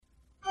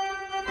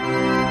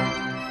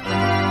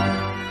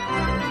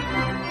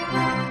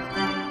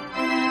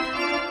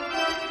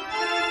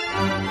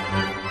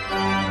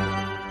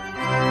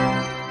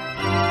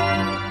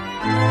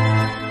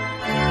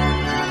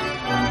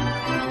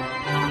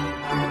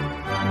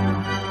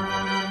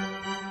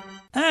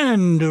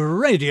And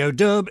Radio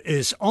Dub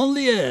is on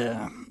the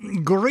air.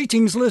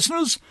 Greetings,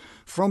 listeners,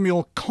 from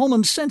your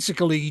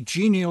commonsensically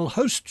genial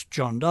host,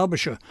 John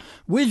Derbyshire,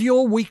 with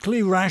your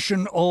weekly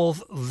ration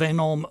of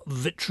venom,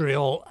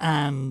 vitriol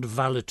and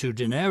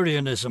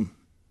valetudinarianism.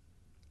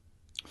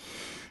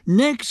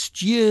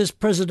 Next year's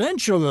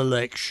presidential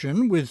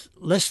election, with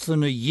less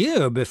than a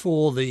year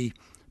before the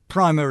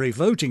primary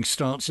voting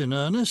starts in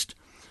earnest,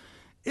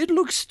 it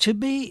looks to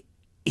be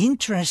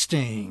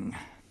interesting.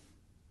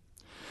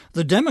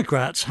 The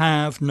Democrats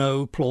have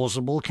no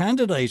plausible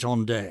candidate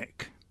on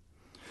deck.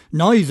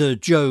 Neither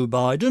Joe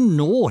Biden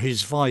nor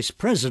his vice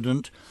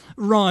president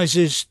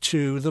rises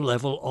to the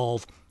level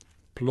of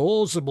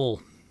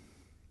plausible.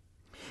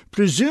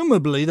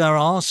 Presumably there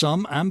are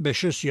some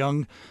ambitious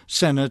young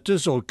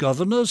senators or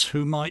governors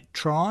who might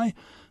try,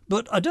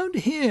 but I don't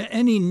hear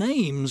any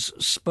names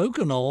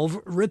spoken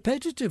of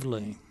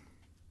repetitively.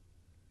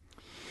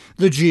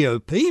 The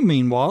GOP,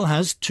 meanwhile,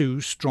 has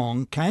two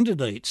strong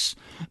candidates,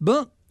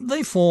 but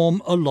they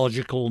form a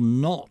logical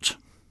knot.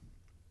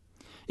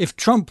 If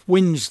Trump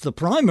wins the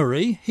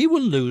primary, he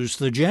will lose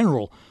the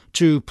general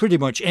to pretty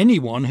much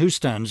anyone who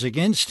stands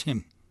against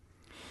him.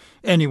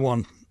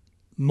 Anyone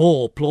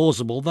more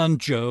plausible than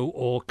Joe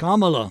or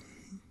Kamala.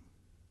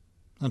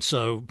 And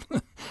so,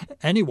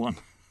 anyone.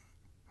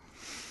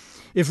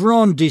 If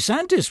Ron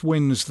DeSantis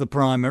wins the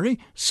primary,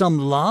 some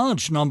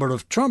large number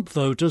of Trump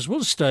voters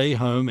will stay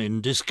home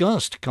in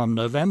disgust come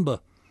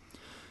November.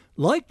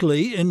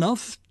 Likely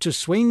enough to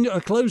swing a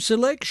close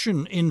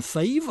election in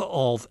favour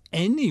of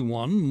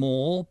anyone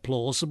more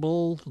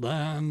plausible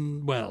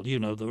than, well, you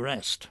know the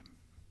rest.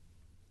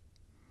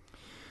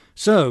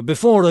 So,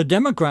 before a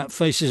Democrat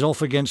faces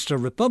off against a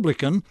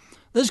Republican,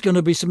 there's going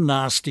to be some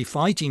nasty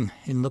fighting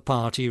in the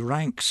party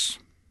ranks.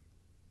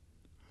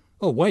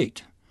 Oh,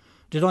 wait.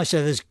 Did I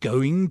say there's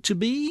going to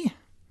be?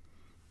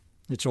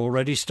 It's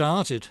already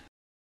started.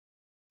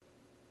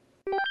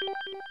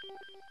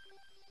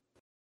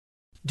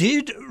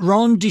 Did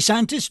Ron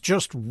DeSantis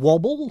just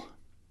wobble?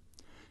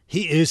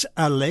 He is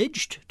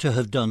alleged to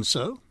have done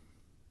so.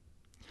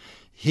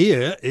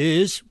 Here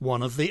is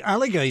one of the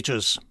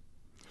alligators.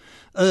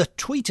 A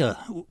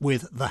tweeter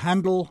with the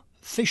handle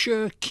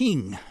Fisher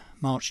King,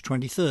 March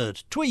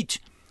 23rd. Tweet: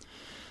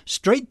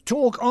 Straight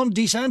talk on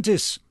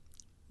DeSantis.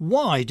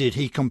 Why did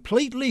he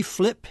completely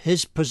flip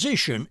his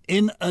position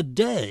in a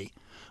day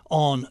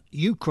on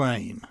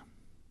Ukraine?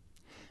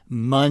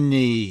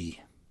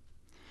 Money.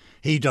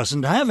 He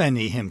doesn't have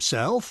any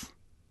himself.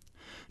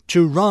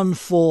 To run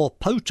for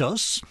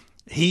POTUS,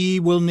 he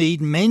will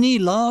need many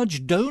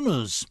large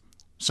donors,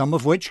 some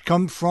of which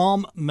come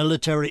from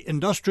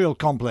military-industrial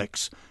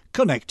complex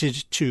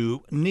connected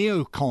to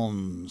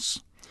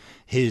neocons.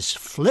 His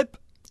flip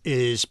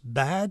is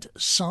bad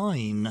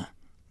sign.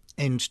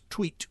 End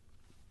tweet.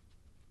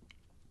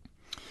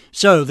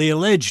 So the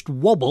alleged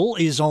wobble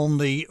is on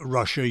the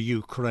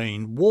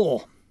Russia-Ukraine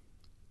war.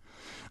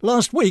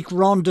 Last week,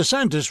 Ron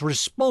DeSantis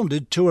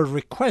responded to a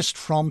request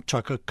from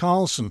Tucker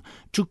Carlson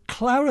to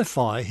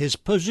clarify his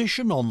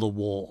position on the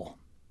war.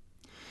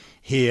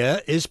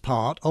 Here is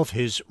part of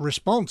his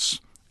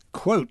response.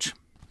 Quote,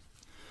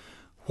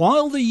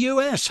 While the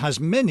US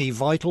has many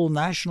vital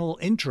national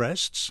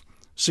interests,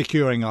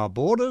 securing our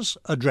borders,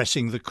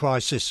 addressing the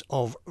crisis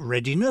of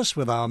readiness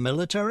with our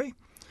military,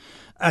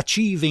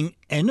 achieving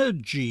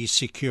energy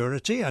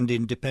security and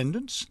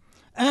independence,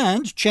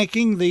 and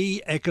checking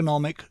the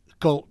economic,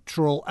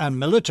 cultural and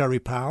military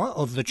power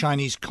of the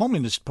Chinese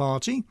Communist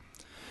Party,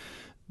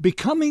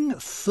 becoming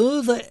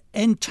further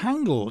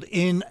entangled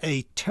in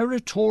a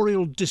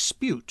territorial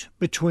dispute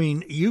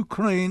between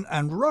Ukraine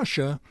and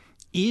Russia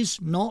is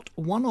not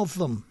one of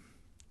them.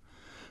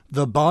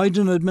 The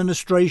Biden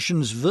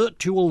administration's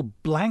virtual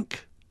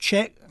blank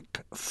check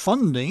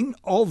funding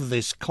of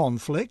this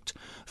conflict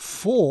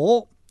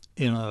for,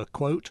 inner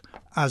quote,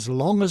 as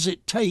long as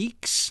it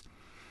takes,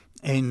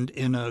 end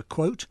inner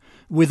quote,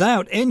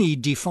 without any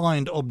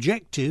defined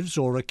objectives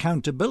or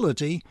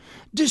accountability,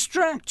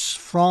 distracts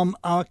from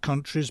our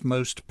country's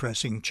most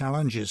pressing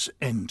challenges,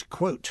 end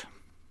quote.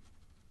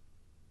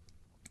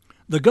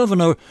 The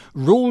governor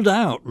ruled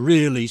out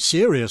really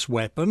serious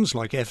weapons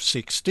like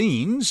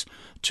F-16s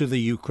to the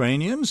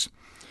Ukrainians,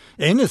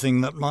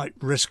 anything that might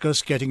risk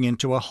us getting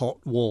into a hot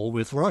war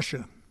with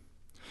Russia.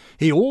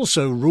 He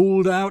also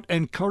ruled out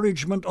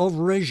encouragement of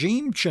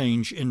regime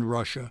change in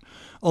Russia,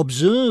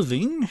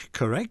 observing,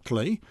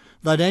 correctly,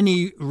 that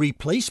any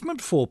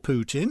replacement for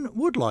Putin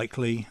would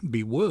likely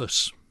be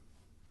worse.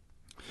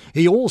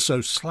 He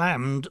also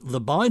slammed the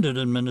Biden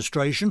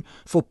administration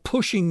for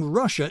pushing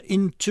Russia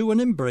into an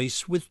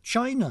embrace with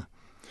China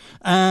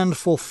and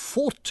for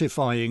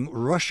fortifying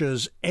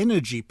Russia's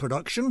energy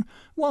production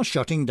while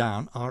shutting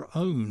down our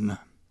own.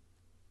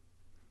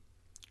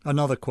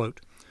 Another quote,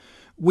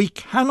 We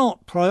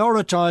cannot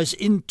prioritise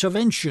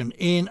intervention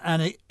in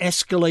an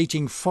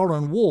escalating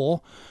foreign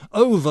war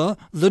over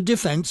the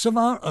defence of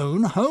our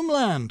own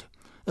homeland,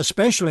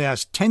 especially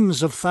as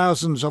tens of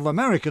thousands of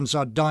Americans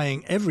are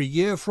dying every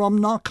year from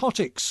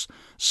narcotics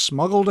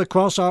smuggled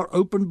across our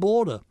open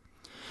border.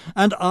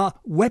 And our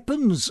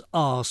weapons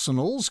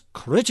arsenals,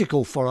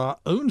 critical for our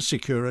own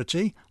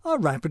security, are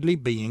rapidly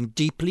being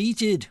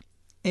depleted."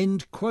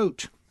 End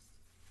quote.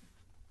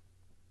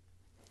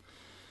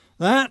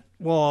 That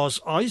was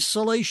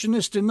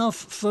isolationist enough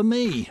for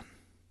me.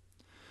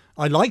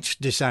 I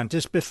liked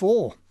DeSantis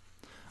before.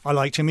 I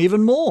liked him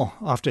even more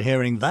after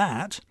hearing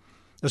that,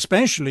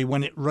 especially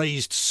when it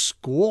raised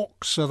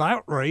squawks of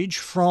outrage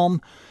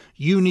from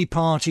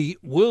uniparty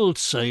world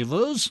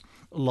savers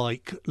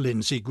like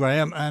Lindsey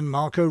Graham and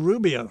Marco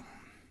Rubio.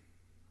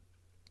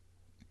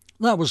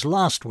 That was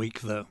last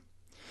week, though.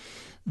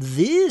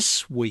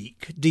 This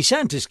week,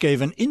 DeSantis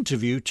gave an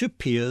interview to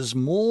Piers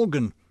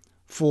Morgan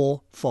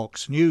for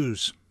Fox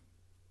News.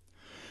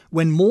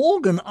 When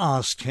Morgan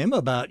asked him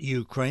about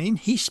Ukraine,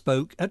 he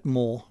spoke at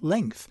more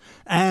length,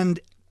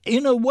 and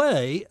in a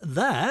way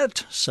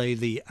that, say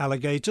the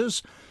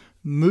alligators,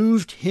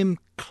 moved him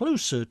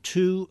closer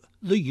to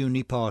the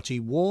uniparty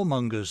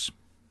warmongers.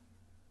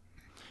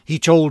 He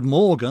told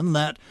Morgan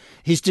that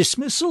his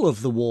dismissal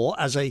of the war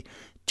as a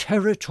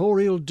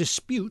territorial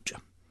dispute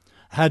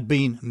had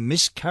been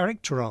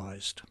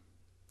mischaracterized.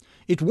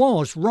 It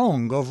was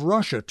wrong of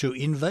Russia to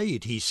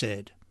invade, he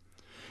said.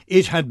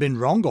 It had been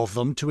wrong of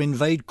them to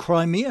invade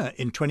Crimea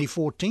in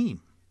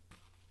 2014.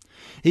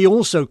 He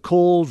also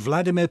called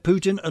Vladimir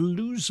Putin a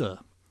loser.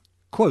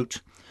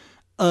 Quote,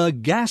 "a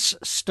gas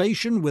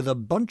station with a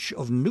bunch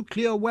of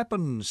nuclear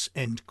weapons,"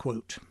 end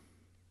quote.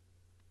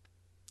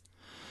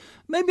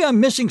 Maybe I'm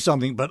missing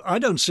something, but I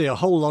don't see a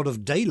whole lot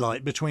of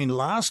daylight between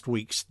last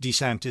week's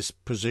DeSantis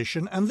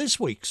position and this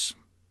week's.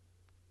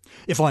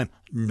 If I'm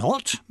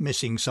not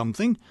missing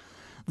something,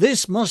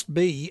 this must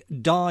be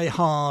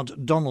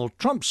die-hard Donald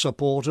Trump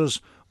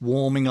supporters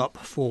warming up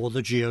for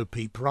the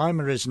GOP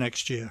primaries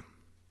next year.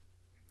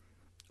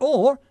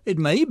 Or it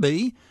may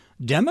be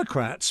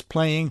Democrats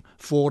playing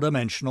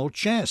four-dimensional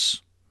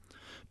chess,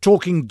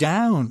 talking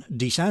down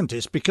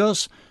DeSantis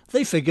because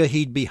they figure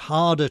he'd be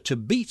harder to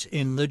beat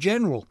in the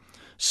general,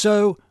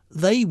 so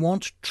they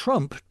want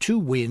Trump to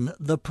win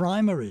the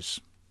primaries.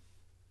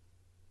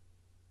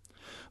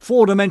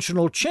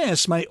 Four-dimensional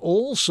chess may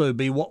also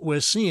be what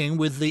we're seeing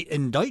with the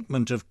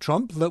indictment of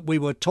Trump that we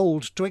were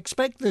told to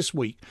expect this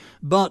week,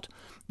 but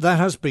that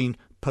has been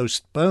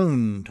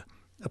postponed,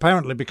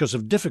 apparently because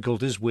of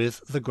difficulties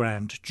with the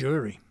grand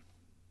jury.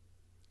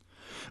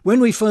 When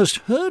we first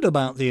heard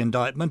about the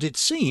indictment, it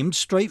seemed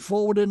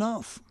straightforward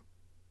enough.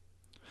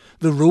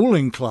 The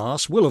ruling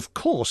class will, of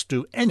course,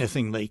 do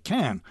anything they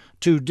can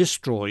to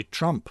destroy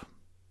Trump.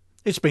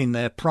 It's been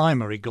their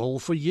primary goal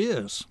for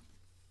years.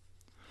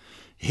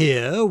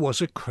 Here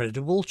was a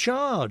credible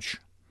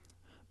charge,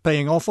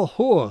 paying off a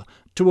whore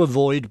to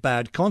avoid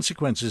bad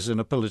consequences in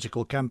a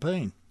political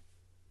campaign.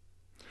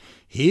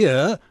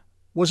 Here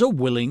was a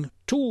willing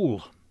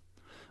tool,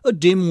 a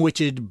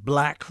dim-witted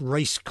black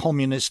race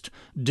communist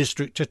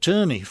district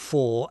attorney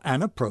for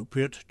an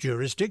appropriate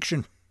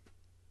jurisdiction.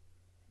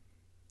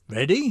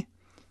 Ready?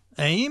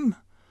 Aim?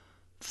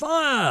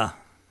 Fire!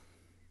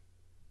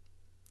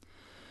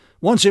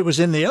 Once it was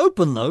in the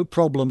open, though,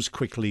 problems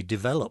quickly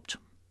developed.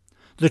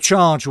 The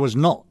charge was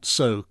not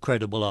so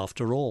credible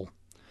after all.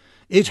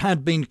 It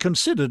had been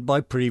considered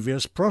by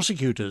previous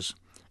prosecutors,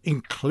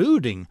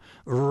 including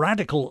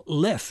radical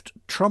left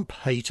Trump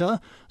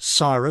hater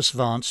Cyrus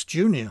Vance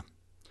Jr.,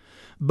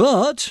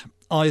 but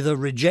either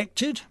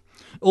rejected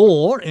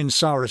or, in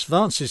Cyrus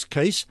Vance's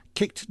case,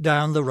 kicked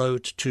down the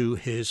road to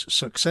his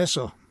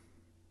successor.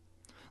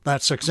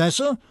 That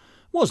successor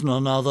was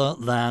none other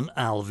than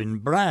Alvin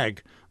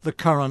Bragg, the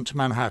current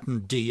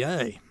Manhattan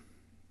DA.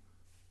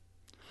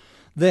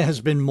 There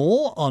has been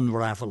more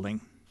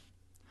unravelling.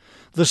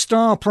 The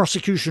star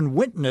prosecution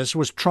witness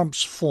was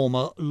Trump's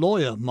former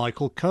lawyer,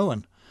 Michael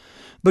Cohen.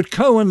 But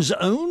Cohen's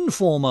own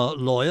former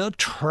lawyer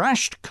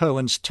trashed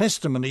Cohen's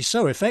testimony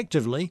so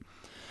effectively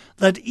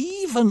that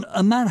even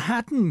a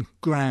Manhattan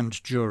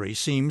grand jury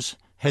seems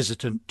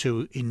hesitant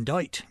to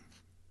indict.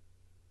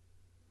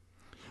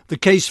 The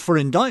case for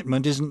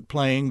indictment isn't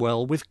playing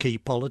well with key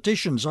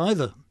politicians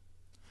either.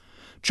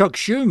 Chuck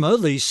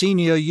Schumer, the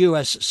senior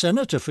U.S.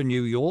 Senator for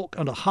New York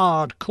and a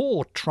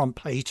hardcore Trump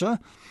hater,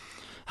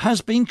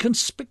 has been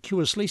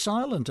conspicuously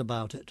silent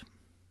about it.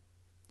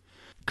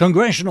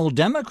 Congressional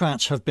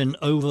Democrats have been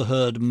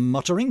overheard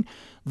muttering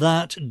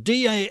that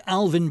DA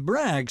Alvin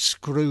Bragg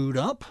screwed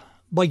up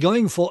by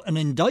going for an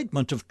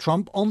indictment of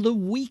Trump on the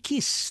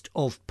weakest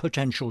of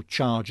potential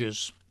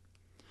charges.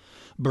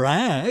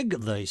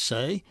 Bragg, they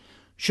say,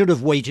 should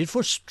have waited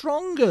for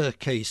stronger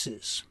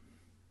cases.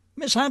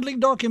 Mishandling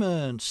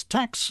documents,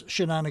 tax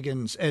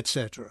shenanigans,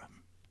 etc.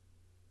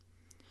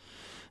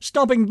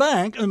 Stopping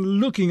back and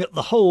looking at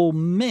the whole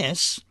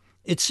mess,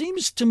 it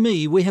seems to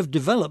me we have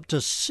developed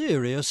a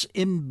serious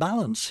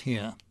imbalance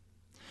here.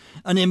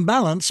 An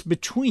imbalance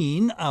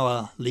between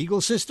our legal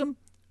system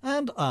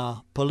and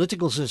our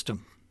political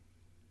system.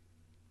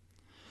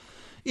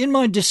 In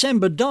my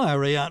December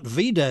diary at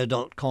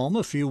vdare.com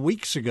a few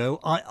weeks ago,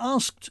 I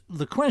asked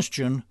the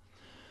question,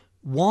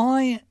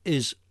 why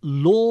is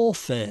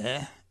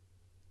lawfare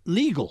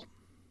legal?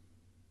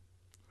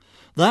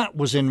 That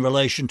was in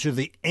relation to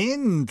the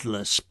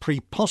endless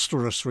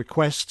preposterous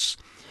requests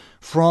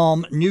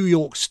from New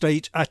York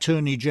State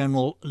Attorney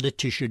General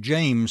Letitia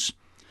James,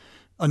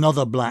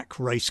 another black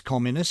race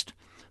communist,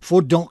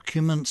 for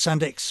documents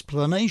and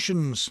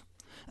explanations,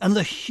 and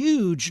the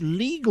huge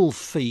legal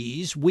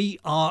fees we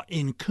are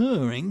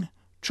incurring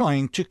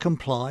trying to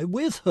comply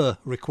with her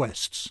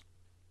requests.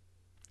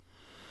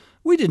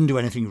 We didn't do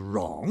anything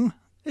wrong.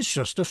 It's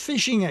just a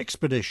fishing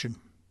expedition.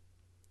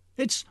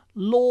 It's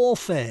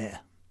lawfare.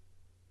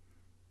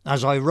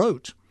 As I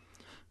wrote,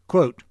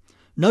 quote,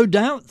 "No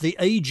doubt the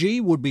AG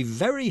would be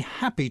very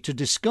happy to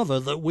discover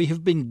that we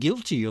have been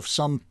guilty of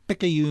some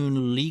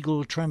picayune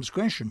legal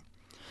transgression.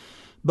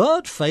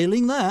 But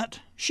failing that,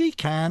 she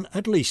can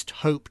at least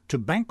hope to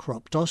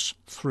bankrupt us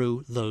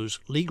through those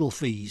legal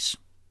fees.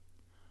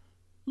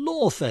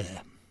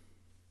 Lawfare."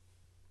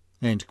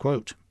 End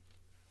quote.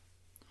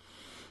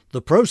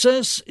 The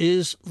process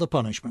is the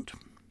punishment.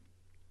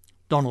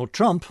 Donald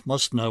Trump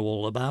must know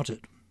all about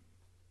it.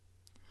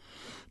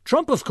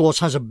 Trump, of course,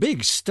 has a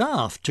big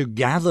staff to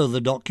gather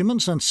the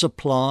documents and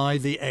supply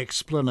the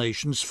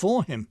explanations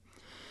for him,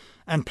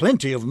 and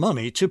plenty of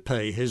money to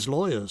pay his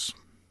lawyers.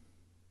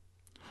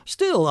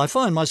 Still, I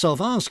find myself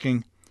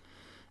asking,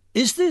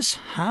 is this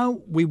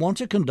how we want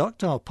to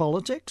conduct our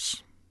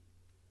politics?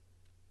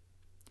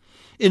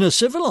 In a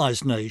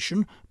civilized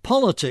nation,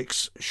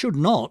 politics should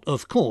not,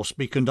 of course,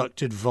 be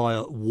conducted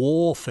via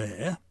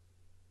warfare.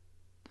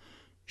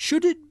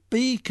 Should it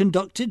be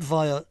conducted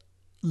via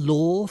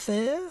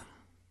lawfare?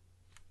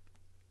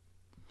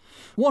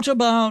 What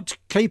about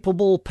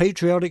capable,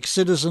 patriotic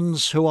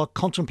citizens who are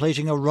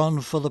contemplating a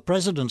run for the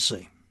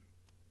presidency?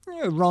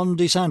 Ron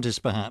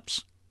DeSantis,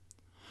 perhaps.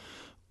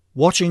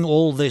 Watching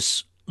all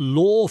this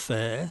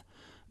lawfare,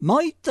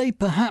 might they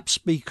perhaps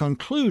be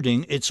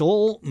concluding it's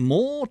all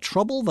more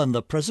trouble than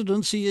the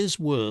presidency is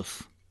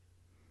worth?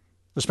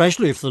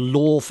 Especially if the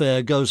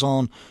lawfare goes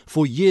on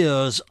for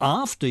years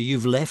after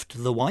you've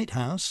left the White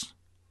House.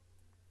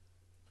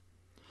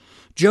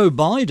 Joe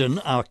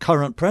Biden, our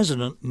current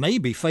president, may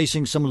be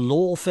facing some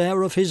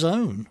lawfare of his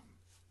own.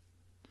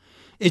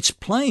 It's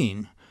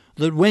plain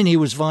that when he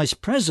was vice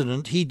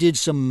president, he did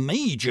some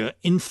major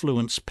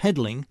influence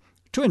peddling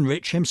to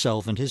enrich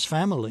himself and his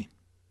family.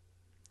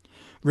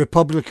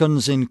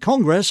 Republicans in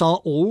Congress are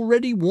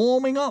already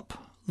warming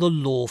up the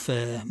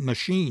lawfare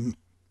machine.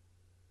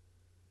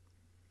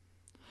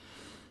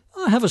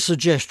 I have a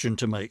suggestion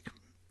to make,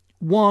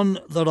 one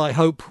that I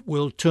hope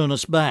will turn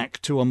us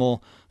back to a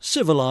more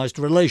civilized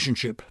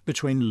relationship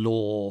between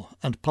law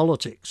and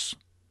politics.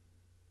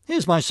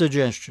 Here's my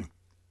suggestion.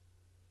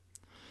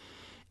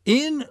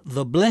 In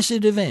the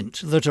blessed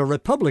event that a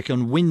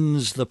Republican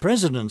wins the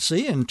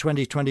presidency in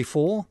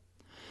 2024,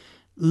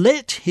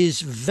 let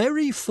his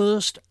very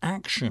first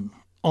action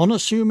on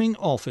assuming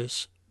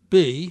office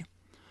be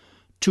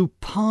to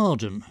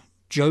pardon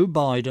Joe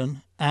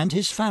Biden and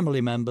his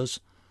family members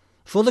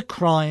for the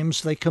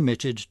crimes they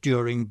committed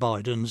during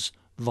Biden's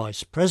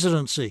vice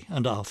presidency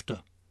and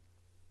after.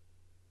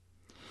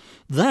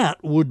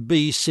 That would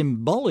be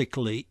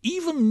symbolically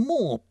even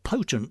more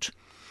potent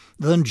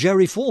than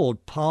Jerry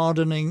Ford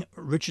pardoning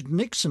Richard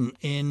Nixon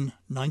in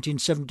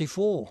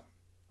 1974.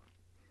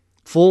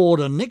 Ford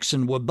and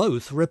Nixon were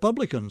both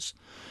Republicans,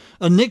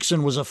 and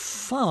Nixon was a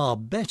far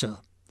better,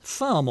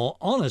 far more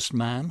honest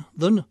man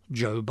than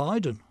Joe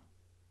Biden.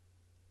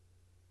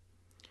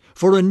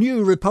 For a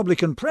new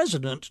Republican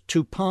president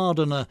to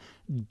pardon a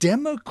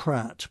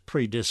Democrat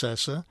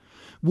predecessor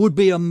would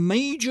be a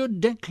major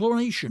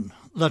declaration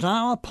that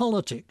our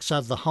politics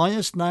at the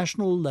highest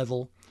national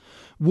level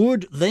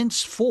would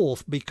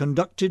thenceforth be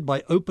conducted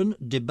by open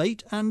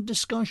debate and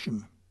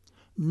discussion,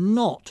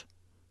 not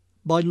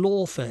by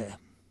lawfare.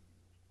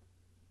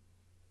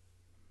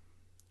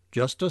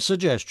 Just a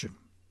suggestion.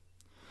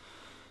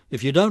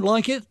 If you don't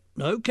like it,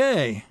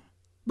 okay,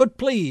 but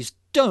please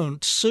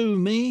don't sue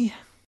me.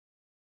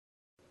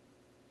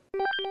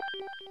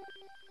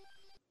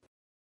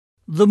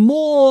 The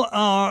more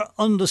our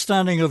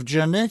understanding of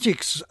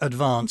genetics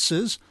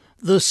advances,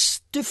 the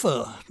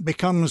stiffer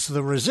becomes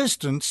the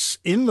resistance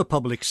in the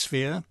public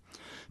sphere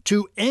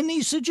to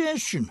any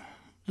suggestion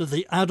that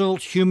the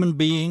adult human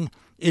being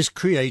is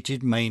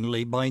created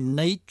mainly by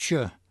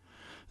nature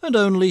and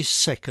only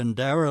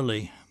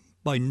secondarily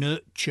by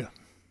nurture.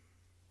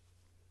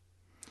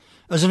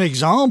 As an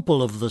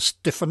example of the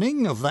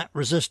stiffening of that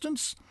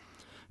resistance,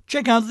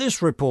 check out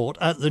this report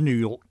at the New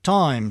York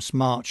Times,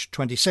 March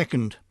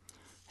 22nd.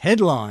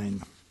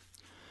 Headline: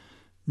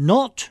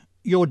 Not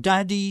Your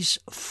Daddy's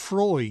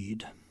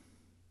Freud.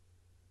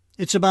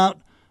 It's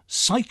about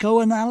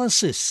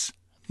psychoanalysis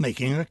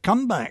making a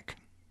comeback.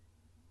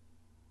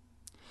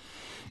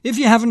 If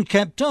you haven't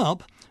kept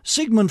up,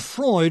 Sigmund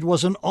Freud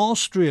was an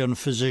Austrian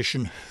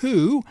physician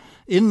who,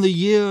 in the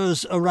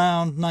years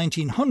around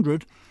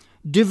 1900,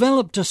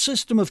 developed a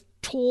system of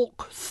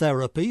talk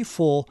therapy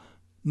for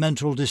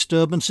mental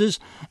disturbances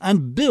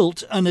and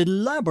built an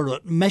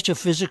elaborate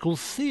metaphysical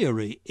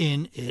theory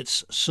in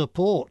its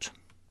support.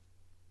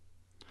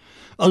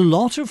 A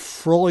lot of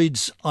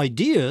Freud's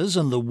ideas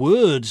and the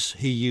words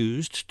he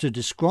used to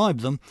describe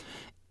them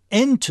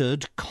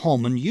entered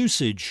common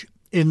usage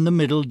in the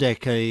middle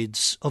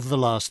decades of the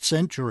last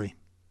century.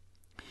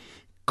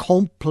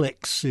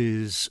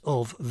 Complexes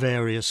of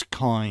various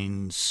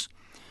kinds,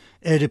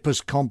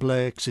 Oedipus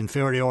complex,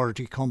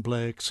 inferiority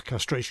complex,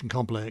 castration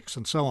complex,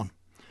 and so on.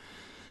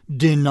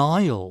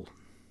 Denial,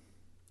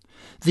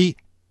 the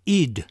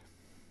id,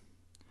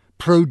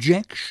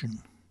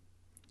 projection,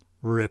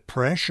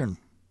 repression,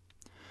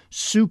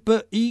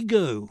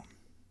 superego,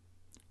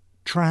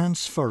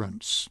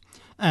 transference,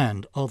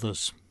 and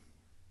others.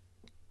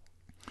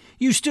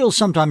 You still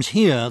sometimes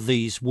hear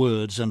these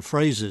words and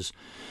phrases,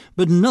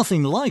 but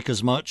nothing like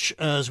as much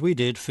as we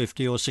did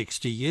 50 or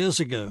 60 years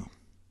ago.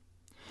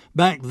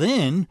 Back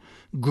then,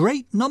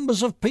 great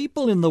numbers of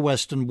people in the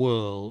Western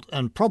world,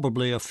 and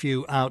probably a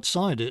few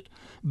outside it,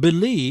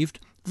 believed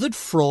that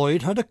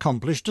Freud had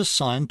accomplished a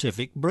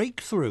scientific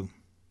breakthrough.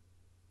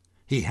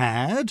 He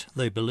had,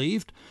 they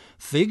believed,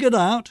 figured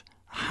out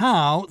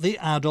how the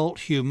adult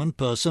human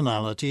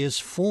personality is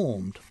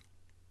formed.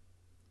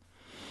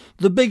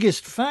 The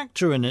biggest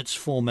factor in its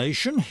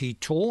formation, he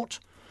taught,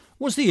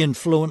 was the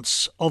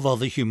influence of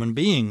other human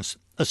beings,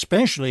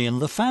 especially in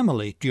the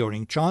family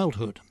during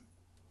childhood.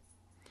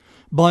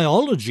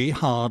 Biology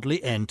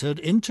hardly entered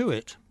into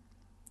it.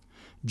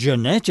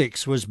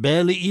 Genetics was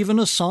barely even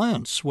a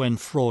science when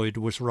Freud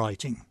was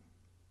writing.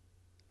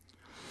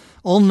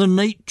 On the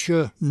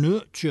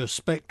nature-nurture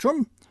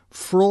spectrum,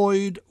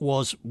 Freud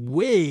was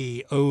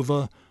way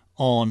over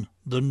on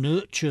the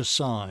nurture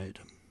side.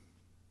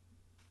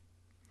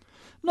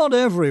 Not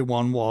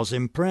everyone was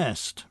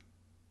impressed.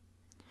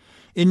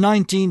 In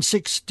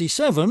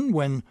 1967,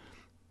 when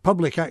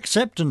public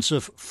acceptance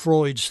of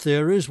Freud's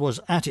theories was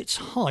at its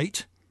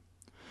height,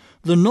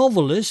 the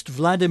novelist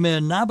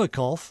Vladimir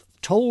Nabokov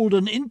told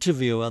an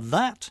interviewer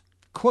that,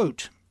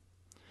 quote,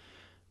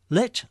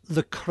 "Let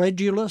the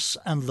credulous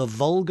and the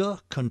vulgar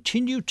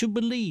continue to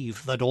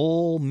believe that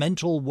all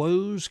mental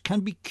woes can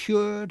be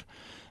cured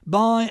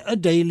by a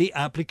daily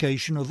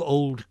application of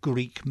old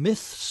Greek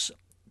myths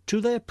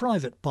to their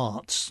private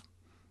parts.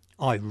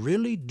 I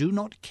really do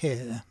not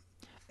care."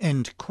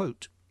 End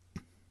quote.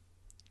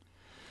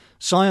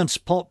 Science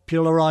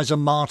popularizer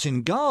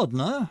Martin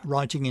Gardner,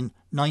 writing in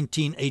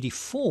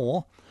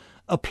 1984,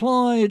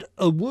 applied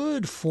a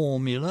word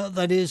formula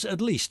that is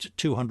at least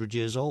 200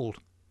 years old.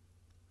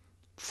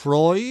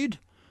 Freud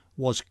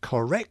was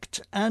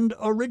correct and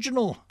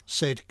original,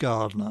 said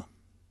Gardner.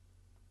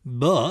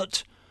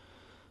 But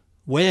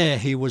where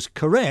he was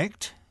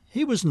correct,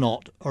 he was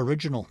not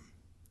original.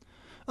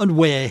 And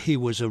where he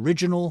was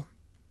original,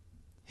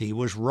 he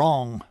was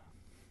wrong.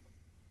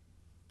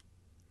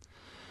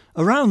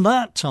 Around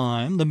that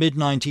time, the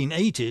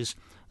mid-1980s,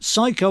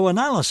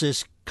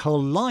 psychoanalysis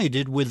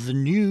collided with the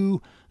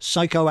new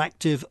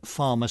psychoactive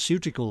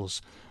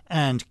pharmaceuticals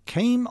and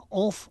came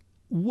off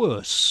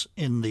worse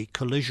in the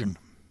collision.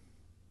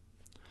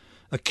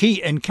 A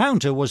key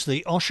encounter was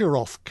the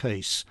Osheroff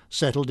case,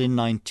 settled in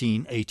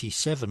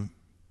 1987.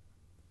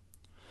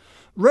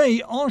 Ray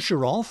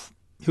Osheroff,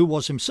 who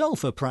was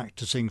himself a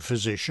practicing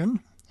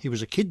physician, he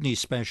was a kidney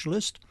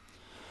specialist,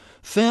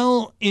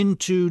 fell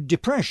into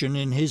depression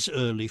in his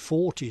early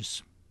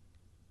 40s.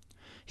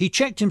 He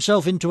checked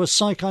himself into a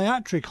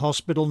psychiatric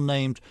hospital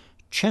named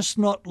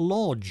Chestnut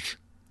Lodge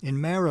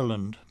in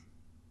Maryland.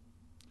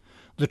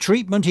 The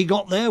treatment he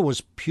got there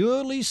was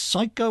purely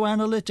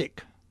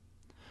psychoanalytic.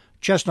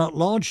 Chestnut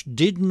Lodge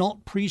did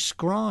not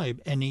prescribe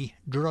any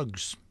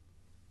drugs.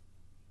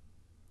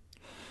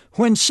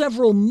 When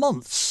several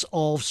months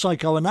of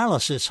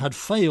psychoanalysis had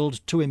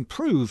failed to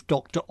improve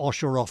Dr.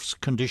 Osheroff's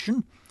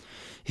condition,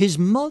 his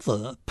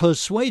mother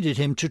persuaded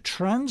him to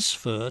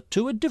transfer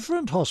to a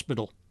different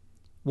hospital,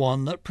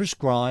 one that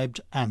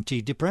prescribed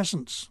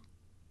antidepressants.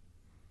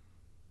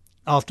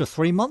 After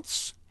 3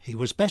 months, he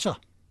was better.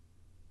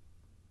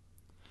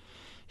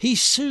 He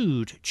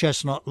sued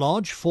Chestnut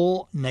Lodge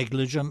for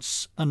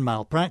negligence and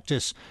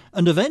malpractice,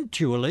 and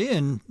eventually,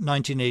 in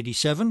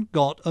 1987,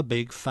 got a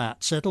big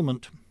fat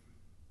settlement.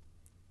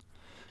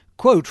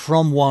 Quote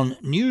from one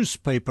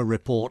newspaper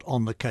report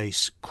on the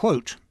case,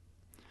 quote,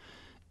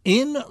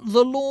 "In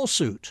the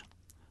lawsuit,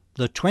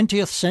 the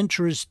 20th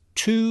century's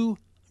two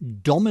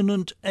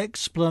dominant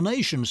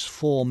explanations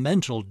for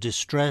mental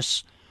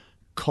distress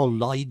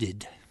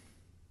collided."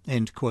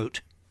 End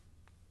quote.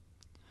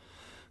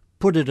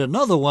 Put it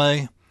another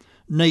way,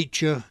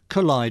 nature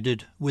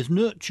collided with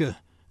nurture,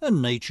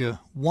 and nature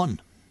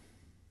won.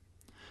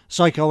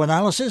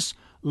 Psychoanalysis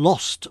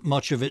lost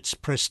much of its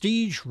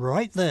prestige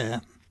right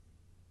there.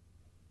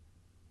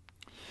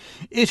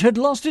 It had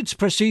lost its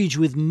prestige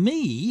with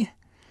me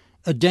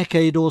a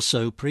decade or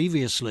so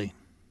previously.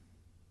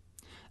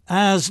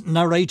 As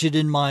narrated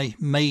in my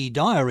May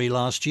diary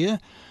last year,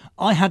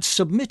 I had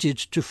submitted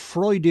to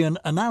Freudian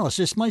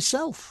analysis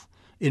myself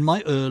in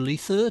my early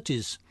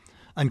 30s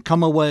and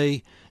come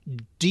away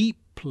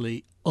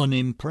deeply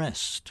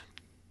unimpressed.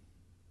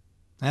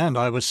 And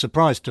I was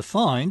surprised to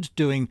find,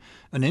 doing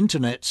an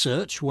internet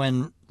search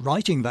when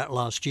writing that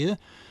last year,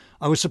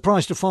 I was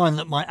surprised to find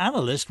that my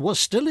analyst was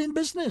still in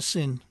business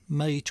in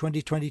May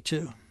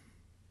 2022.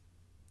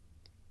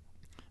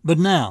 But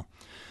now,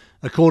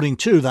 according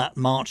to that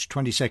March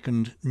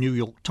 22nd New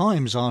York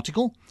Times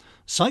article,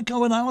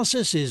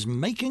 psychoanalysis is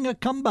making a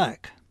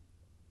comeback.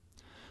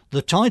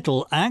 The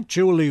title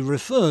actually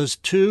refers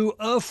to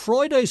a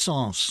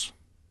Freudaissance,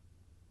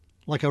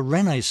 like a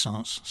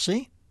renaissance,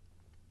 see?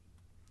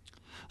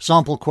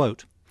 Sample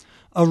quote,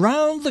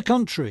 "Around the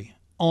country,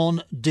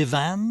 on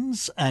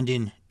divans and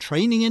in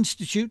training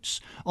institutes,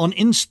 on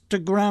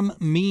Instagram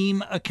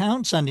meme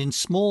accounts and in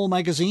small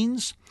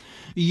magazines,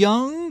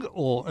 young,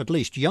 or at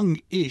least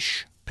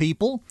young-ish,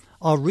 people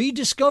are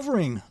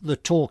rediscovering the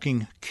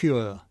talking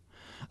cure,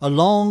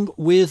 along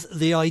with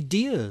the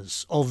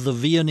ideas of the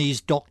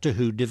Viennese doctor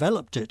who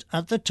developed it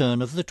at the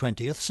turn of the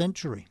 20th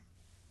century.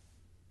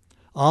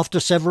 After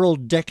several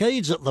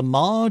decades at the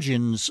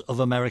margins of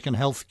American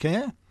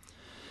healthcare,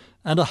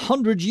 and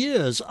 100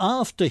 years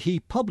after he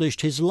published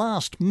his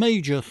last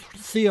major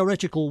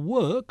theoretical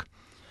work,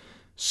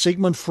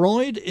 Sigmund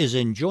Freud is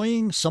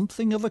enjoying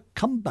something of a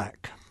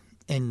comeback."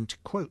 End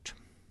quote.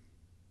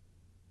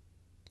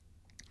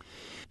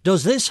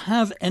 Does this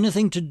have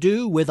anything to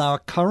do with our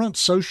current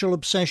social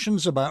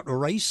obsessions about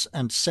race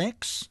and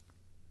sex?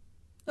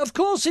 Of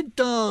course it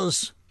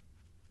does.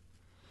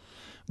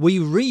 We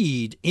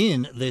read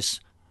in this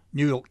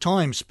New York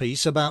Times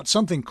piece about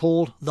something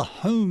called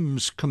the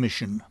Holmes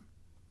Commission.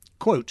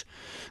 Quote,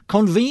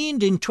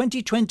 "Convened in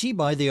 2020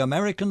 by the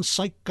American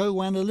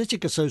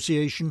Psychoanalytic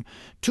Association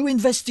to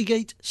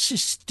investigate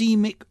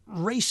systemic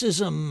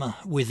racism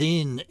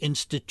within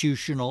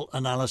institutional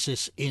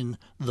analysis in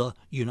the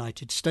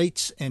United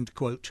States," end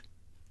quote.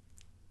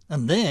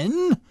 And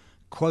then,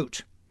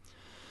 quote,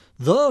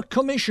 "The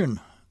Commission,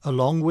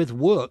 along with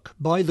work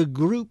by the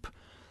group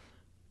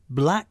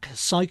Black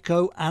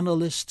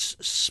Psychoanalysts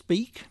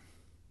Speak,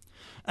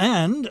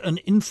 and an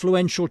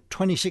influential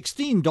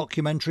 2016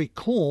 documentary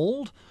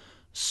called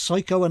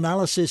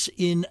Psychoanalysis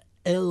in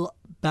El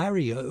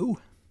Barrio,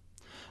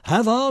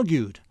 have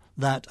argued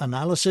that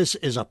analysis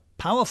is a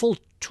powerful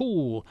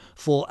tool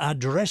for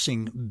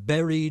addressing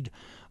buried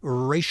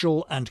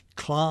racial and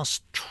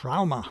class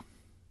trauma."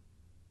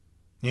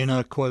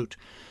 Inner quote,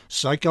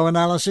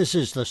 "Psychoanalysis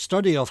is the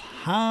study of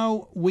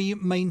how we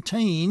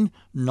maintain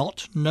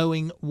not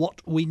knowing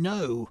what we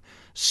know,"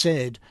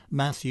 said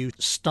Matthew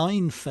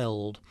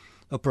Steinfeld,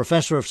 a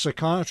professor of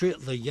psychiatry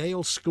at the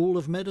Yale School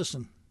of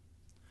Medicine.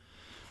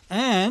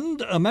 And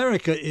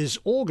America is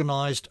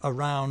organised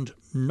around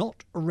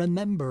not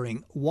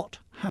remembering what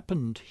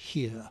happened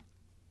here.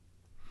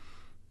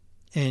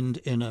 End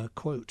inner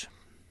quote.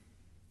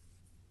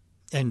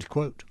 End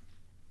quote.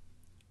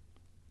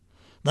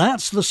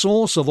 That's the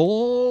source of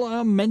all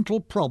our mental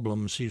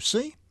problems, you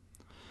see.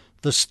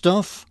 The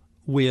stuff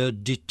we're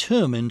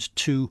determined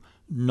to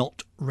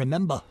not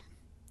remember,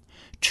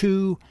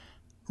 to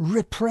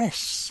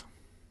repress.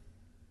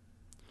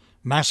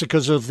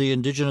 Massacres of the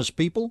indigenous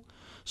people,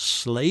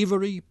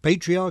 slavery,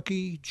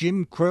 patriarchy,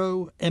 Jim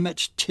Crow,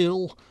 Emmett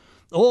Till,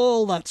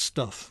 all that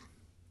stuff.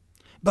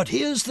 But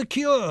here's the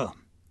cure: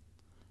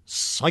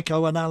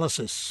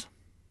 psychoanalysis.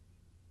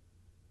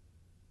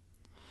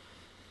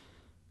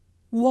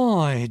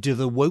 Why do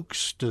the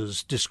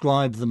wokesters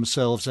describe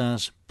themselves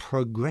as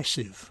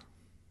progressive?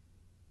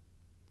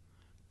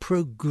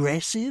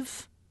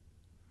 Progressive?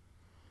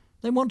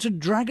 They want to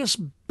drag us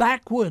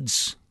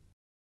backwards.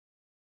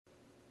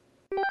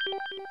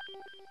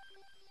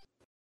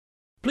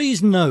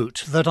 Please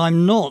note that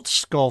I'm not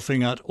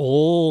scoffing at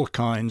all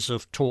kinds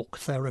of talk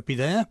therapy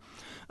there,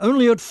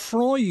 only at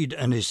Freud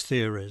and his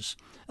theories,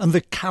 and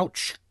the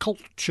couch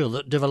culture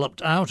that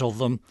developed out of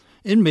them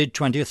in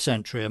mid-20th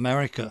century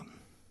America.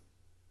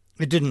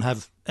 It didn't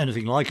have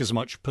anything like as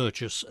much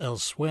purchase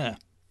elsewhere.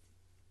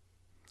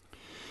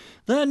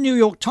 That New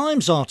York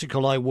Times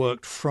article I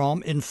worked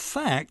from, in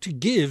fact,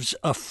 gives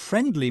a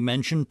friendly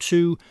mention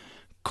to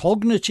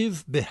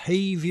cognitive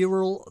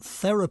behavioural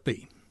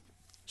therapy,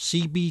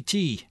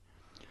 CBT,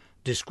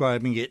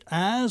 describing it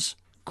as,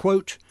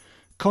 quote,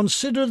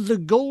 "considered the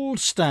gold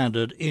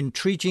standard in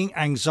treating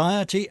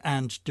anxiety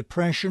and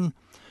depression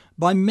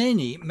by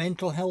many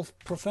mental health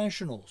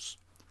professionals,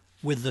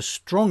 with the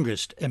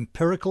strongest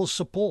empirical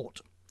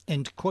support,"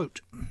 end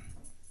quote.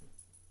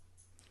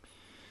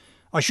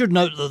 I should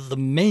note that the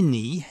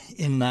many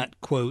in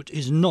that quote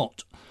is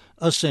not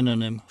a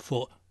synonym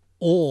for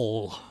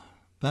all,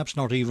 perhaps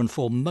not even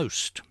for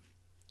most.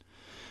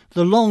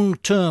 The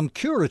long-term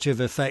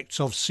curative effects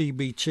of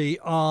CBT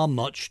are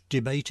much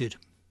debated.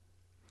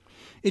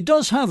 It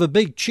does have a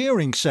big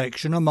cheering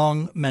section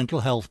among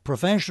mental health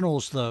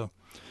professionals, though,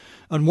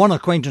 and one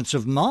acquaintance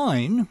of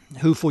mine,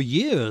 who for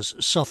years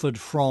suffered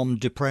from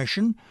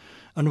depression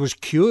and was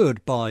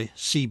cured by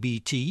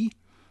CBT,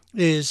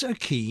 is a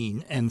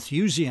keen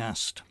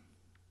enthusiast.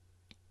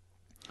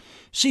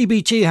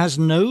 CBT has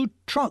no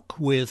truck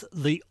with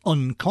the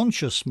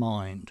unconscious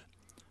mind,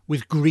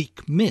 with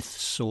Greek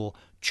myths or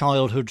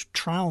childhood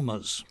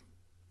traumas.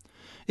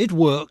 It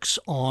works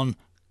on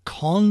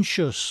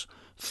conscious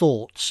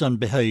thoughts and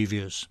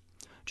behaviours,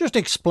 just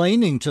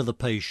explaining to the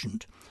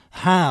patient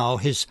how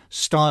his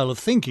style of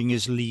thinking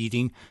is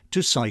leading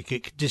to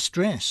psychic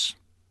distress.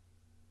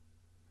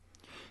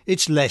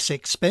 It's less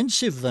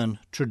expensive than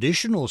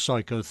traditional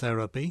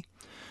psychotherapy,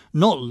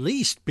 not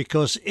least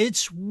because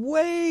it's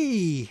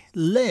way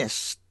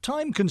less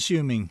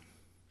time-consuming.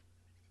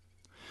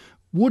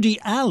 Woody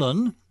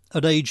Allen,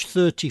 at age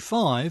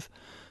 35,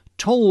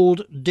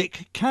 told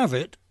Dick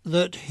Cavett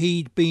that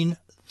he'd been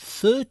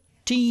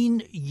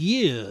 13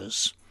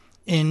 years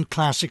in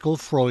classical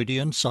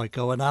Freudian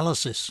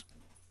psychoanalysis.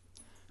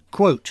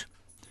 Quote,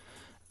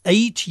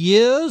 8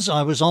 years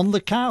I was on the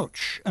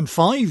couch, and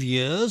 5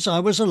 years I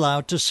was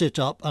allowed to sit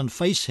up and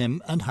face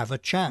him and have a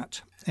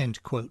chat.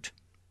 End quote.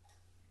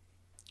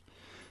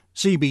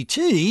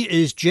 CBT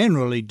is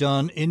generally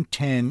done in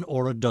 10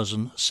 or a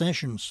dozen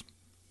sessions.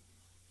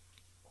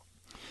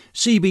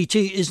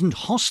 CBT isn't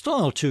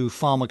hostile to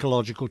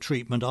pharmacological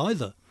treatment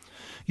either.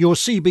 Your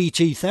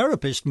CBT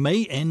therapist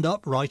may end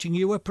up writing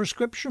you a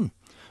prescription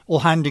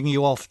or handing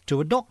you off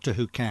to a doctor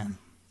who can.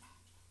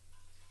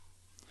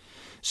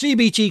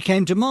 CBT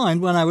came to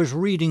mind when I was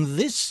reading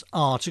this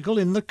article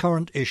in the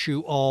current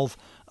issue of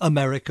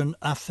American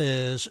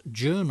Affairs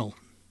Journal.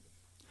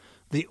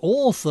 The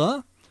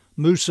author,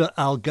 Musa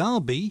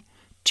Al-Gharbi,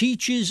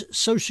 teaches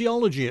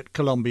sociology at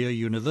Columbia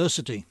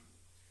University.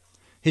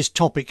 His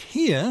topic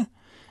here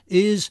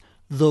is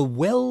the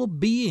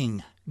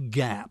well-being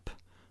gap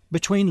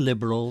between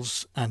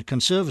liberals and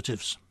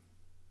conservatives.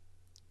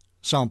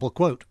 Sample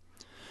quote,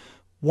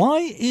 "Why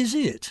is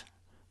it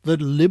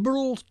that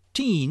liberal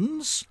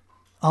teens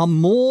are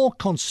more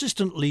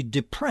consistently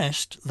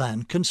depressed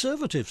than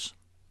conservatives?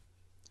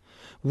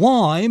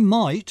 Why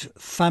might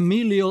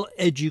familial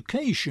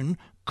education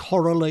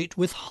correlate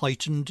with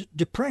heightened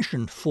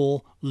depression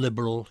for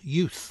liberal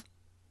youth?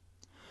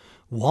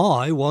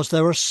 Why was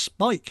there a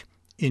spike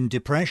in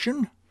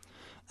depression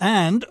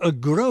and a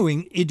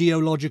growing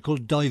ideological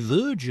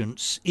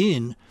divergence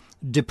in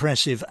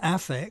depressive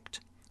affect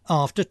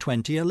after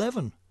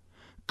 2011,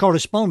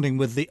 corresponding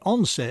with the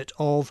onset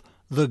of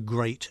the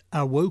Great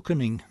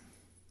Awakening?"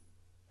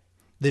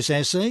 This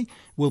essay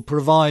will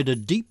provide a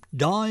deep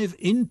dive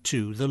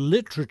into the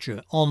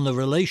literature on the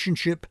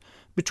relationship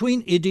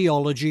between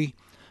ideology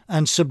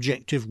and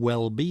subjective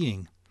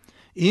well-being,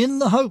 in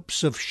the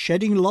hopes of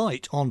shedding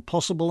light on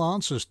possible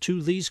answers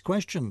to these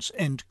questions.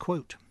 End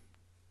quote.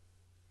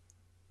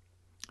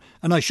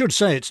 And I should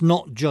say it's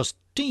not just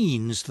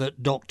teens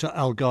that Dr.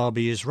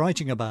 Al-Gharbi is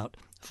writing about.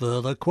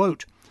 Further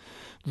quote,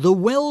 "The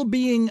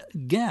well-being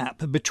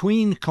gap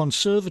between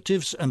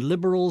conservatives and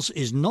liberals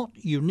is not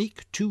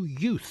unique to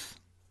youth.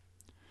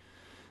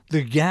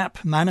 The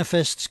gap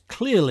manifests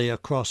clearly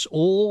across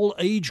all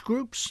age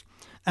groups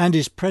and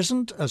is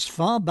present as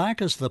far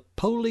back as the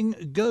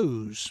polling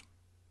goes.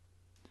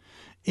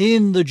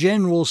 In the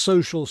General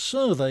Social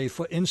Survey,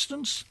 for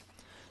instance,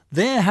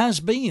 there has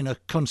been a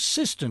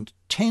consistent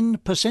 10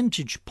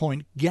 percentage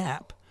point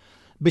gap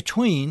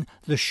between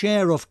the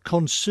share of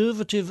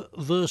conservative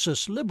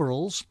versus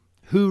liberals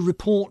who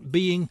report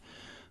being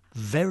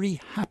very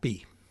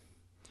happy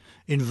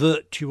in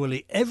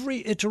virtually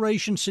every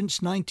iteration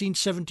since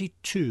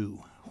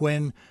 1972,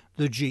 when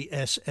the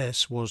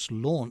GSS was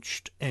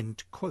launched."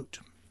 End quote.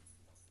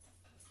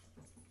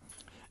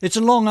 It's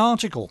a long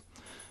article,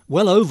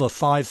 well over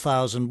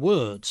 5,000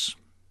 words.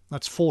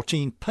 That's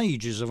 14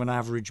 pages of an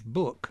average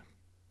book.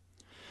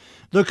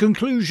 The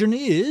conclusion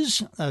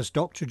is, as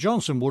Dr.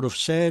 Johnson would have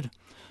said,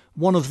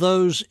 one of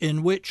those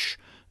in which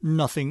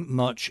nothing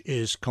much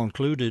is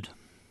concluded.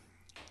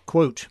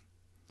 Quote,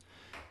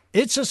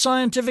 "It's a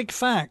scientific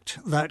fact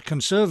that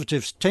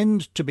conservatives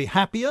tend to be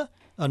happier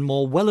and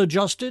more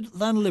well-adjusted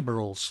than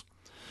liberals,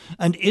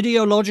 and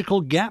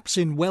ideological gaps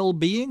in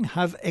well-being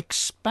have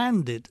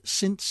expanded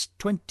since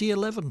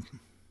 2011.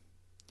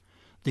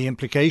 The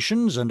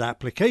implications and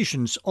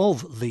applications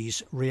of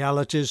these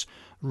realities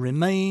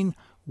remain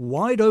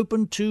wide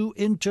open to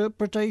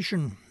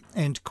interpretation."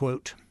 End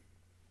quote.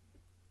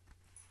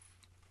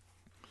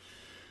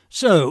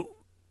 So,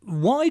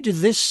 why did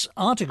this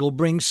article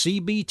bring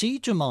CBT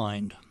to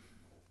mind?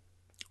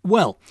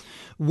 Well,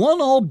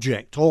 one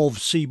object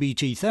of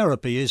CBT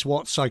therapy is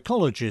what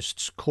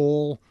psychologists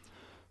call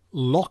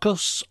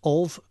locus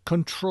of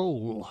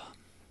control.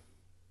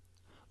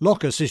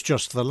 Locus is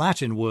just the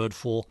Latin word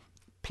for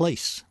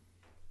place.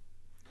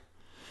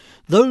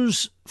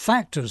 Those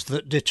factors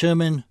that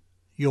determine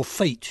your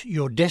fate,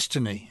 your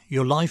destiny,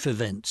 your life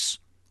events,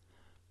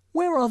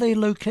 where are they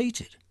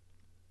located?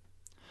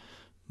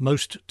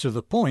 Most to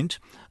the point,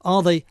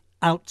 are they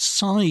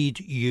outside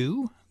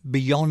you,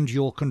 beyond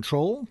your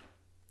control,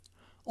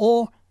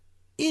 or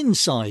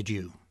inside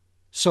you,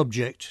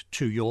 subject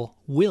to your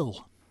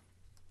will?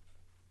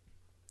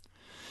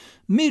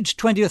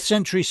 Mid-20th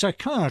century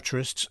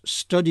psychiatrists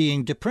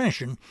studying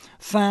depression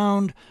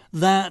found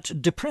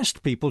that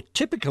depressed people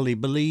typically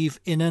believe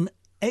in an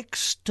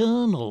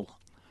external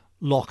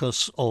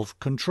locus of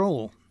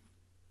control.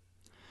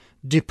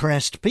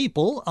 Depressed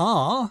people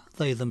are,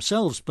 they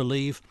themselves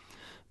believe,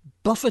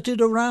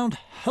 buffeted around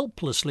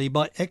helplessly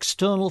by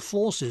external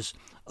forces,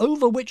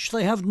 over which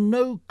they have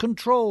no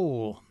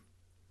control.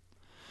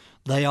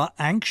 They are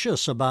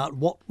anxious about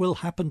what will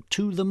happen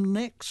to them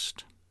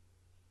next.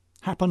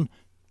 Happen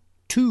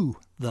to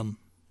them.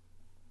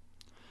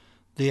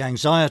 The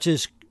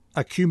anxieties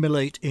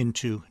accumulate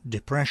into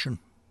depression.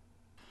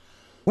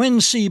 When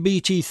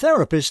CBT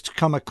therapists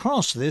come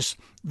across this,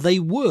 they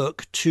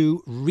work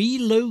to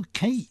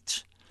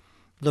relocate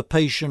the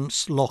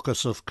patient's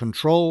locus of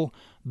control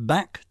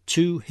back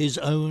to his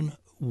own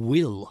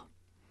will,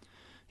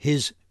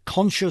 his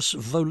conscious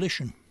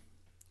volition.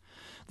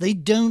 They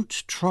don't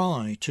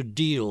try to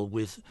deal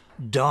with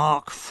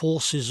dark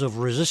forces of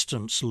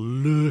resistance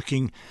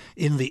lurking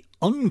in the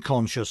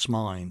unconscious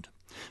mind,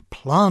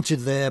 planted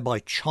there by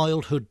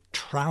childhood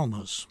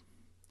traumas.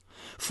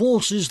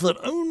 Forces that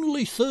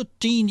only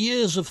 13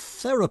 years of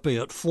therapy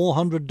at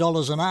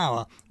 $400 an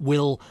hour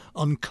will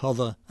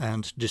uncover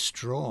and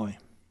destroy.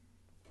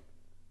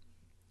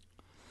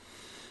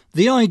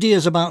 The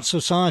ideas about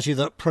society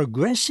that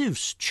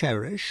progressives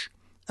cherish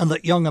and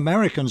that young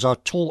Americans are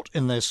taught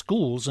in their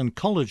schools and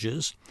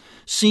colleges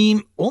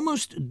seem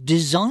almost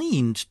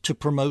designed to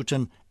promote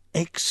an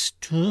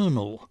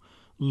external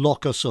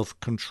locus of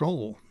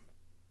control.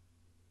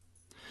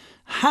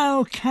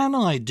 How can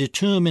I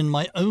determine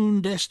my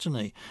own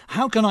destiny?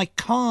 How can I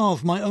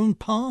carve my own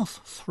path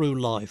through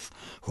life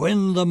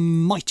when the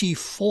mighty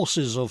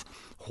forces of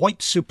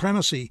white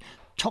supremacy,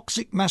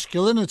 toxic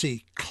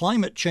masculinity,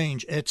 climate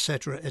change,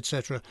 etc.,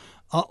 etc.,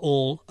 are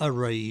all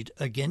arrayed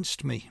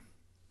against me?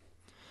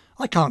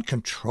 I can't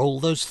control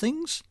those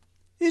things.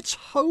 It's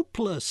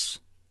hopeless.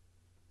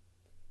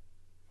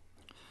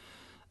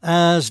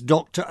 As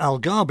Dr.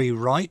 Al-Ghabi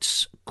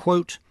writes,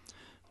 quote,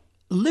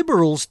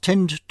 liberals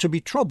tend to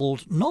be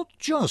troubled not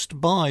just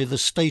by the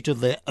state of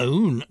their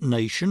own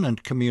nation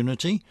and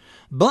community,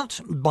 but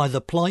by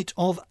the plight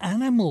of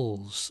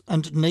animals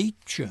and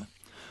nature,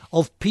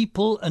 of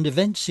people and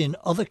events in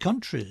other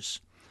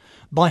countries,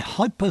 by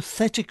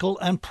hypothetical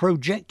and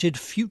projected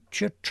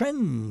future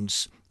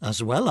trends,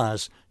 as well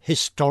as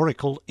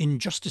historical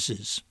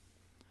injustices,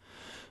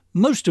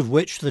 most of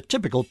which the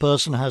typical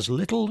person has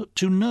little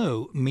to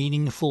no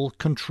meaningful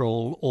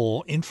control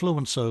or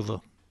influence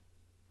over.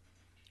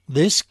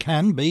 This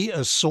can be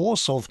a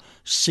source of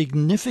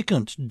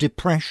significant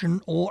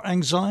depression or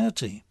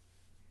anxiety,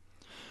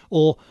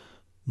 or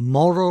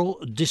moral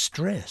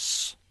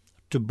distress,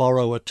 to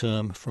borrow a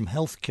term from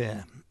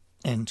healthcare.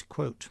 End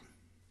quote.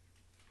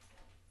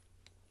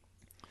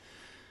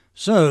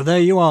 So there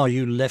you are,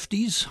 you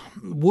lefties.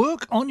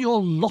 Work on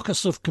your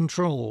locus of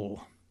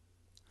control.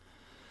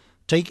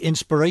 Take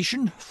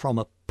inspiration from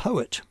a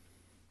poet.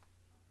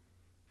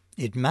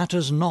 It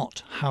matters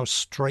not how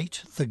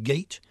straight the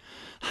gate,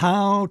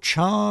 how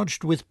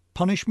charged with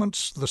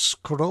punishments the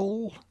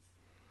scroll.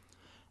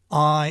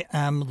 I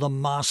am the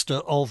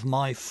master of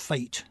my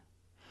fate.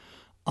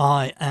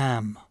 I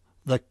am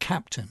the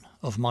captain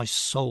of my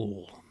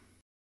soul.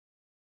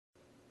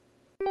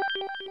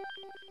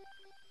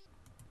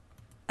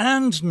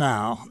 And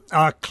now,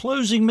 our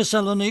closing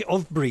miscellany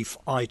of brief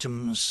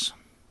items.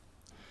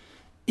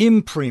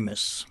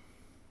 Imprimis.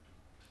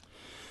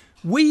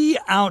 We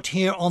out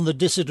here on the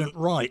dissident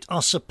right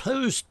are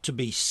supposed to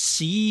be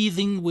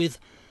seething with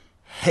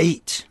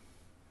hate.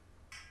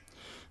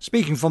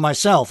 Speaking for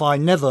myself, I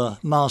never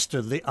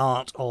mastered the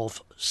art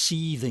of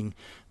seething,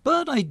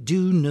 but I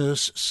do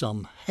nurse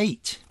some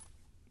hate.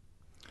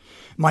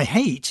 My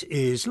hate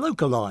is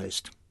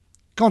localized,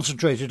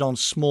 concentrated on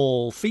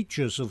small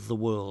features of the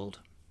world.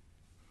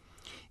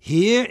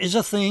 Here is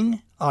a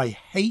thing I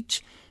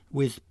hate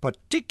with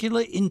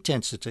particular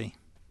intensity.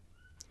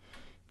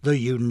 The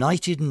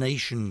United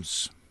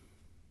Nations.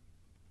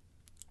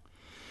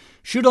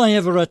 Should I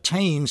ever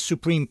attain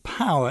supreme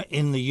power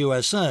in the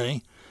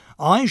USA,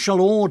 I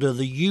shall order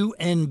the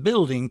UN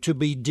building to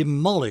be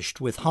demolished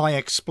with high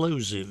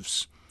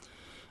explosives,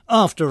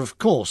 after, of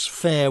course,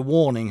 fair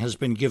warning has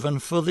been given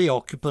for the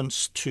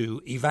occupants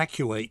to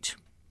evacuate.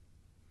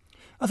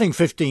 I think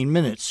 15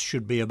 minutes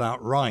should be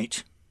about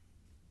right.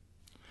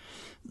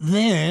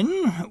 Then,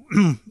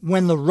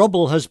 when the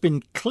rubble has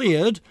been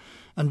cleared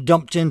and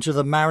dumped into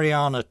the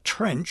Mariana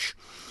Trench,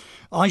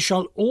 I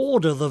shall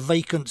order the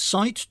vacant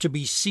site to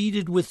be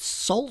seeded with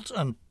salt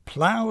and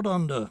ploughed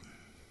under.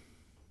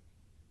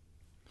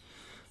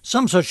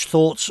 Some such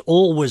thoughts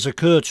always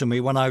occur to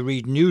me when I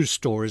read news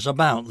stories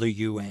about the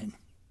UN.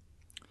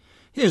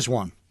 Here's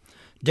one.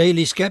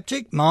 Daily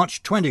Skeptic,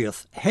 March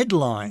 20th.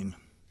 Headline: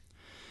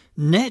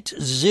 Net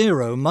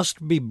zero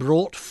must be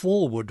brought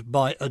forward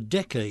by a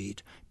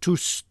decade to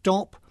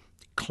stop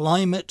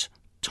climate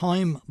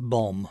time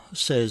bomb,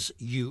 says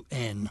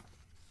UN.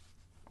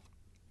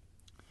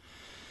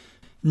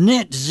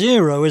 Net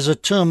zero is a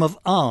term of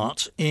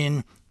art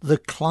in the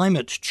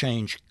climate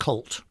change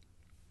cult.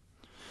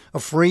 A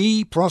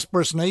free,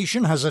 prosperous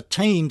nation has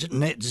attained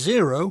net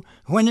zero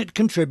when it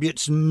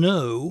contributes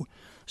no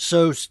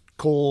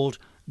so-called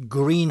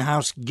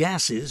greenhouse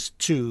gases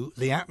to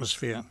the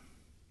atmosphere.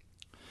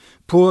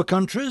 Poor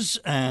countries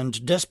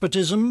and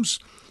despotisms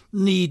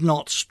need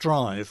not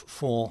strive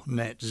for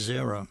net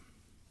zero.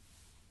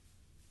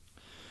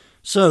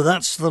 So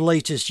that's the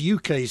latest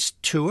UK's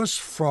to us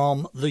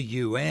from the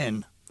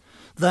UN.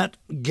 That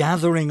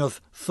gathering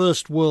of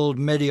first world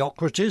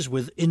mediocrities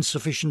with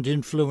insufficient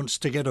influence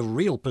to get a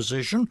real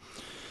position,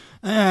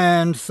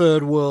 and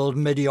third world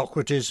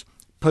mediocrities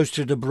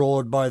posted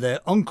abroad by their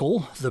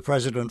uncle, the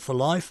president for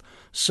life,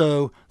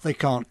 so they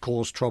can't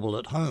cause trouble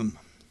at home.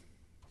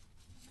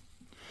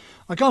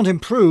 I can't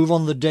improve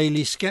on the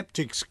Daily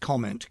Skeptic's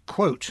comment,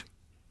 quote,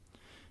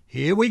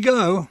 "Here we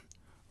go.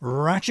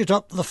 Ratchet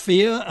up the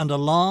fear and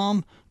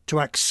alarm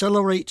to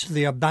accelerate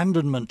the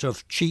abandonment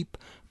of cheap,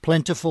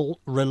 plentiful,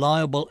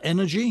 reliable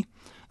energy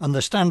and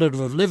the standard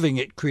of living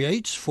it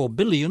creates for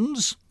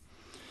billions,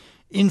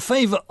 in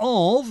favour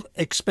of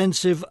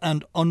expensive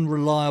and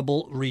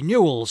unreliable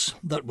renewals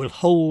that will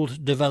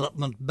hold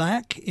development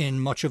back in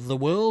much of the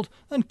world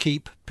and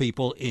keep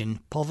people in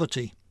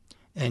poverty."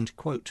 End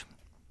quote.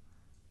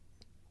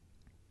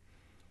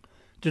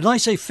 Did I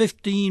say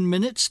 15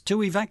 minutes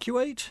to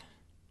evacuate?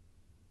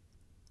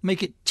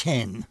 Make it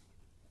 10.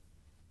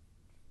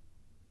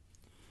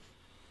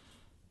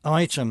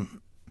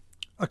 Item.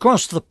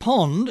 Across the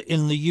pond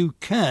in the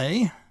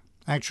UK,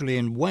 actually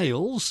in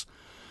Wales,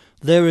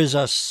 there is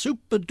a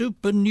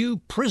super-duper new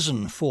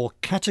prison for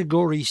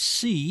Category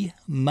C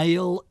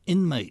male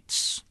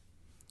inmates.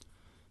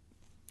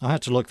 I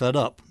had to look that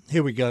up.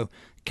 Here we go.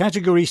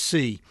 Category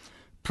C.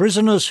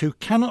 Prisoners who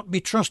cannot be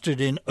trusted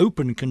in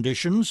open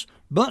conditions,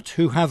 but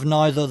who have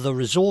neither the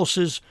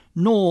resources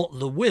nor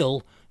the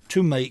will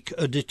to make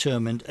a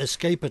determined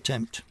escape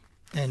attempt.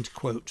 End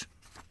quote.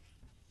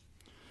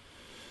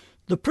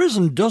 The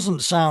prison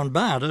doesn't sound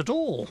bad at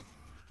all.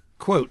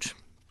 Quote,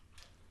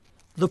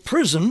 "The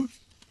prison,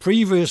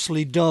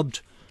 previously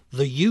dubbed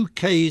the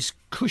UK's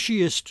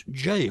cushiest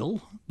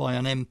jail by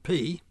an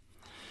MP,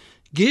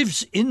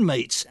 gives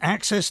inmates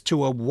access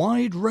to a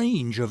wide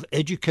range of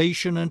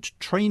education and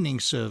training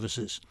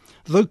services,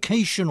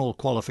 vocational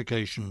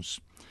qualifications,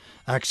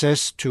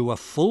 access to a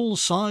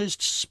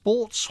full-sized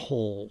sports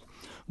hall,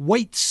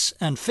 weights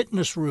and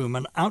fitness room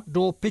and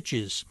outdoor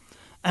pitches,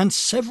 and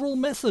several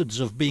methods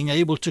of being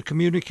able to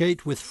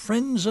communicate with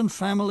friends and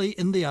family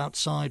in the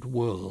outside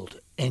world."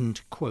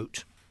 End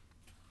quote.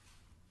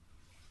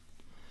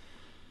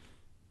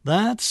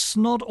 That's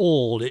not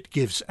all it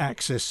gives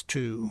access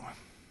to.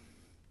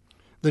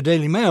 The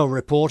Daily Mail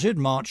reported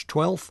March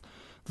 12th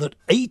that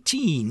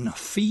 18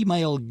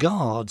 female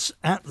guards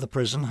at the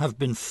prison have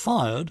been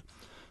fired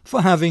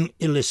for having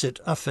illicit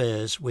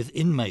affairs with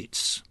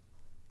inmates.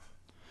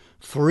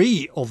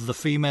 3 of the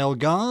female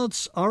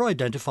guards are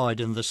identified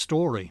in the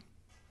story.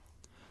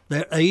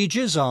 Their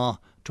ages are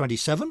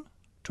 27,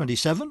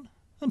 27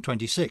 and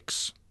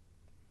 26.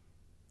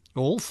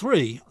 All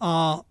 3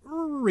 are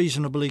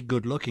reasonably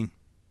good-looking.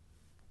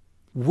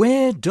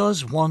 Where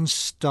does one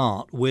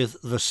start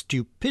with the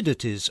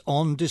stupidities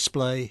on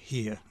display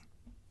here?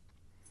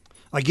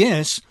 I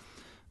guess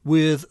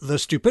with the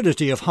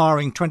stupidity of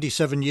hiring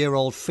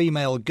 27-year-old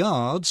female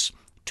guards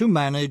to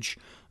manage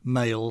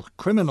male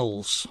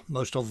criminals,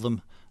 most of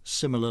them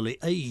similarly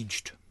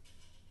aged.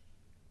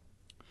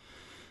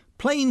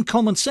 Plain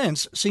common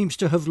sense seems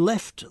to have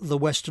left the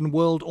Western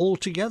world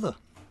altogether.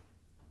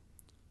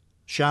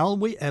 Shall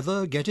we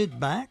ever get it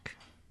back?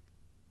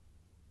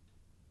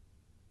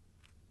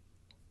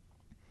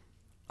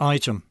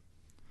 Item.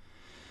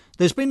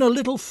 There's been a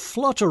little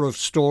flutter of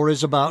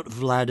stories about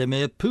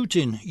Vladimir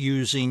Putin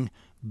using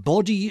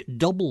body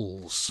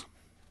doubles.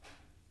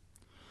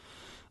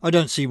 I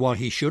don't see why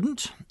he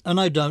shouldn't, and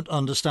I don't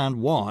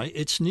understand why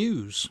it's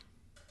news.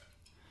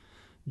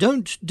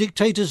 Don't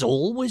dictators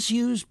always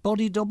use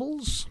body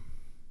doubles?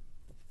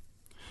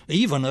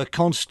 Even a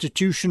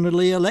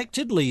constitutionally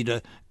elected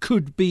leader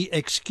could be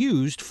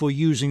excused for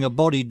using a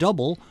body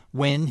double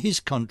when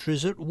his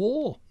country's at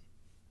war.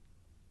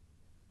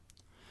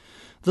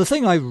 The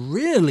thing I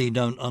really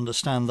don't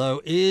understand,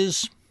 though,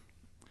 is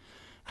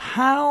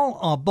how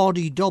are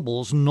body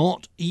doubles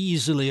not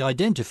easily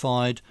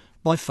identified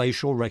by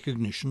facial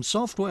recognition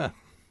software?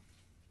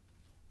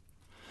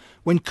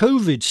 When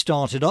COVID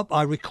started up,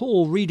 I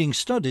recall reading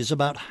studies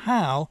about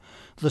how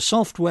the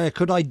software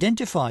could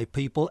identify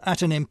people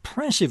at an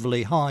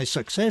impressively high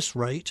success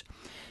rate,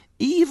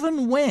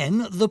 even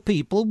when the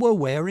people were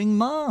wearing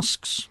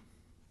masks,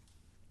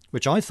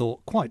 which I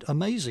thought quite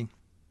amazing.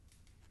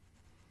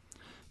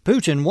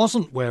 Putin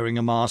wasn't wearing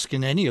a mask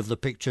in any of the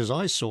pictures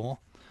I saw,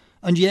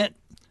 and yet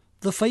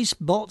the face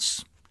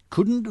bots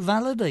couldn't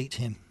validate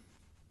him.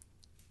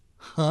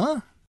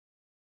 Huh?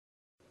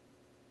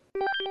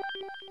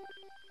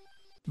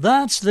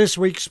 That's this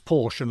week's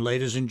portion,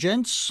 ladies and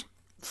gents.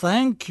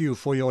 Thank you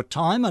for your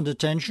time and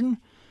attention.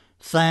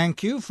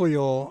 Thank you for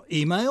your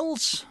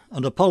emails,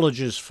 and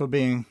apologies for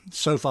being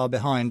so far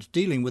behind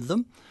dealing with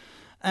them.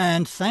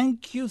 And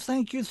thank you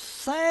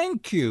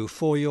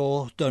for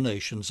your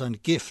donations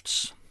and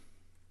gifts.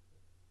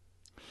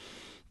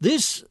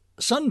 This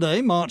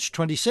Sunday, March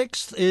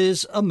 26th,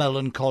 is a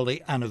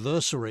melancholy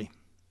anniversary.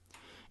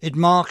 It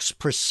marks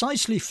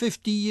precisely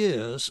 50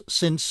 years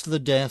since the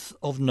death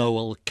of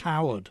Noel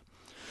Coward,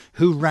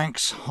 who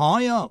ranks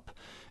high up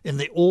in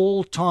the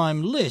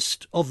all-time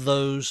list of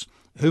those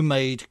who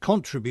made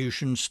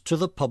contributions to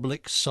the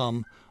public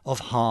sum of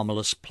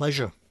harmless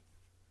pleasure.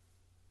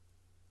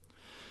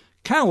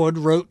 Coward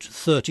wrote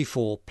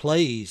 34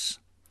 plays,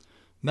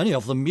 many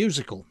of them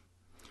musical,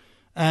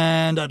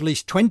 and at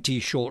least 20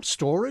 short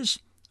stories,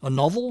 a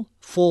novel,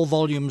 4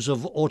 volumes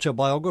of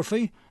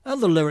autobiography,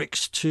 and the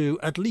lyrics to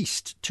at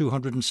least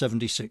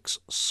 276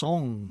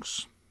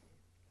 songs.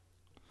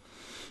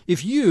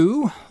 If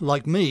you,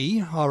 like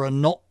me, are a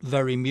not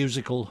very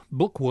musical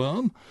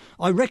bookworm,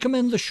 I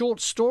recommend the short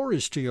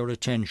stories to your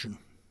attention.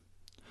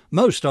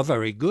 Most are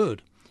very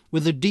good,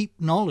 with a deep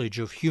knowledge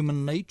of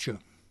human nature.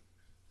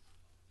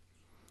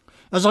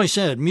 As I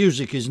said,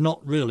 music is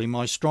not really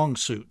my strong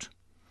suit.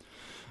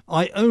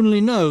 I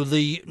only know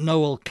the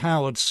Noel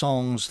Coward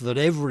songs that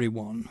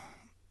everyone,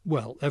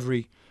 well,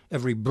 every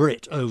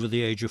Brit over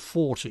the age of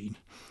 40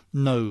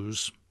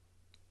 knows.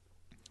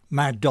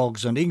 Mad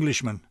Dogs and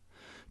Englishmen,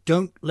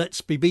 Don't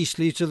Let's Be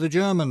Beastly to the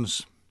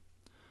Germans,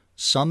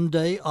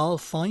 Someday I'll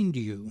Find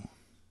You,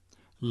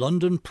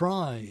 London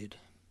Pride.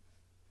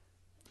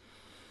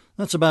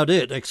 That's about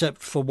it,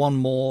 except for one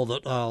more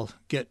that I'll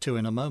get to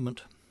in a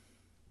moment.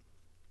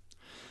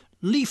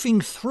 Leafing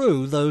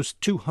through those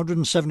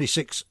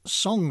 276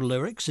 song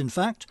lyrics, in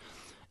fact,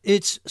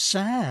 it's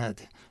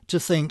sad to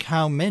think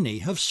how many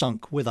have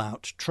sunk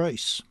without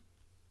trace.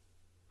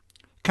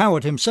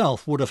 Coward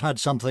himself would have had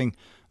something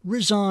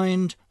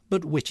resigned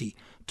but witty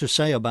to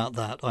say about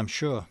that, I'm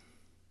sure.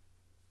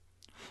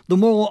 The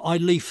more I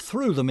leaf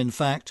through them, in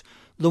fact,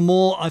 the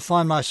more I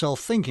find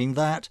myself thinking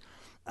that,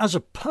 as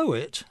a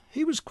poet,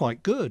 he was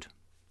quite good.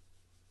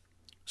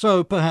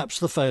 So perhaps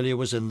the failure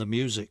was in the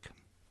music.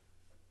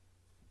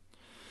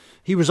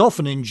 He was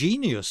often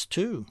ingenious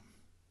too.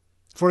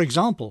 For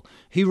example,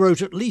 he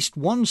wrote at least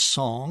one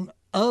song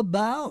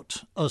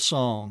about a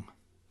song.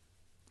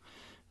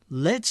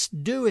 Let's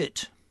Do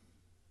It,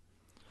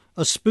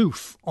 a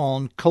spoof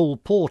on Cole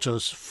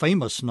Porter's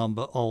famous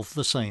number of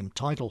the same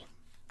title.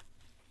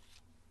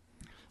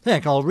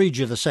 Heck, I'll read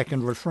you the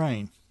second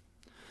refrain.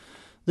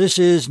 This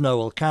is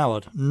Noel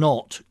Coward,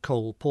 not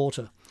Cole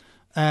Porter,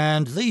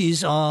 and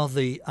these are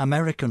the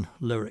American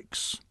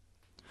lyrics.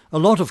 A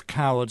lot of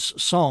Coward's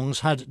songs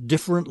had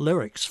different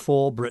lyrics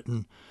for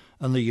Britain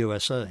and the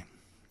USA.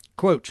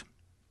 Quote,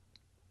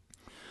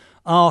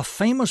 Our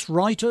famous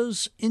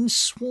writers in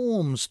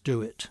swarms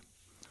do it.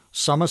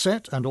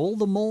 Somerset and all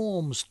the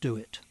Morms do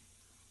it.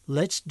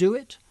 Let's do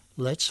it,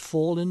 let's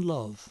fall in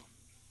love.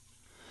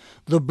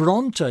 The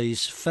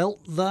Brontes felt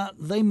that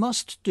they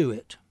must do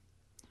it.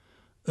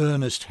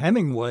 Ernest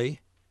Hemingway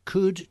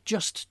could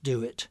just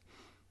do it.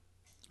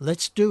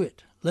 Let's do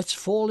it, let's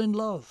fall in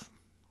love.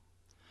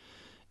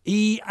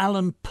 E.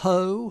 Allan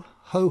Poe,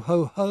 ho,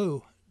 ho,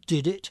 ho,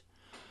 did it,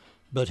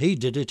 but he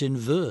did it in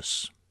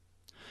verse.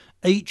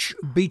 H.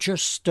 Beecher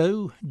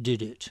Stowe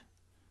did it,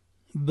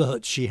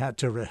 but she had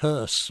to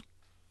rehearse.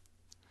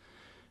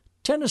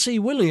 Tennessee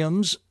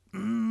Williams,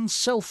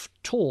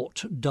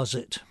 self-taught, does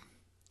it.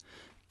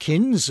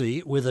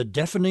 Kinsey, with a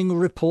deafening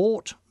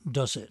report,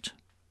 does it.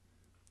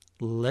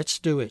 Let's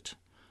do it.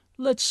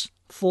 Let's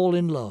fall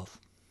in love.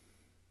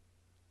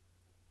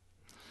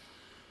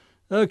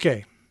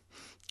 Okay.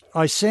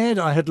 I said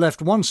I had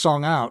left one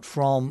song out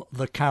from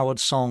the Coward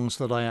songs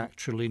that I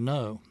actually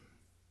know.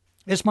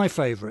 It's my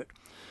favourite.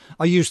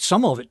 I used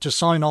some of it to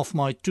sign off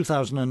my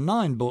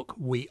 2009 book,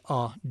 We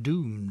Are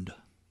Doomed.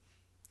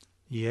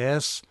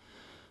 Yes,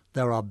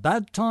 there are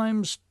bad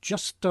times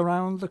just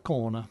around the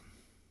corner.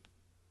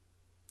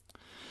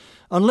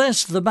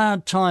 Unless the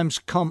bad times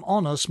come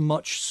on us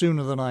much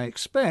sooner than I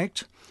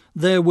expect,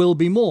 there will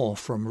be more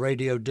from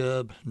Radio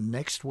Derb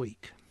next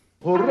week.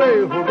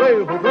 Hooray,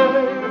 hooray,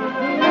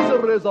 hooray,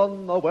 misery's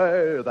on the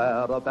way.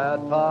 There are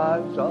bad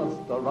times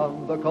just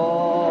around the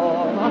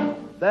corner.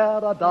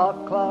 There are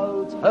dark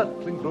clouds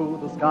hurtling through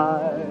the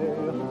sky.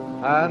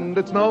 And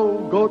it's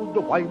no good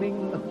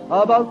whining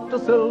about a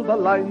silver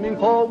lining,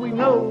 for we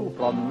know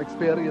from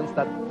experience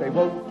that they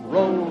won't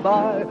roll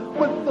by.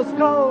 With a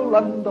scowl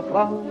and a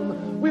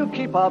frown, we'll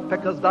keep our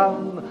peckers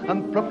down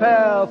and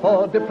prepare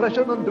for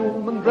depression and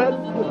doom and dread.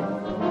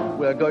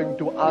 We're going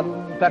to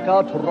unpack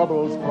our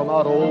troubles from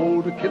our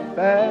old kit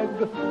bag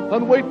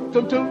and wait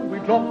until we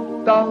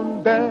drop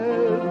down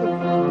dead.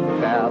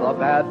 There are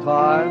bad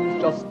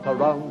times just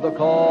around the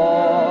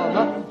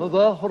corner.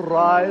 The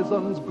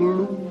horizon's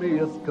gloomy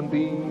as can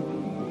be.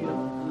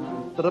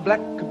 There are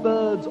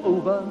blackbirds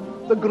over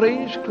the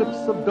greyish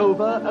cliffs of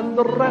Dover, and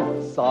the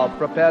rats are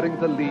preparing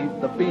to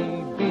leave the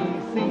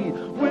BBC.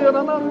 We're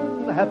an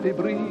unhappy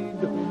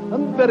breed,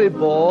 and very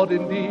bored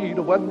indeed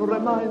when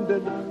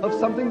reminded of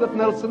something that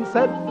Nelson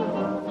said.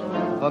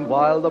 And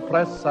while the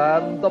press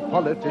and the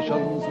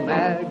politicians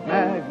nag,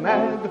 nag,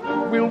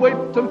 nag, we'll wait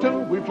until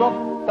we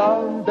drop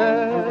down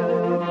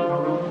dead.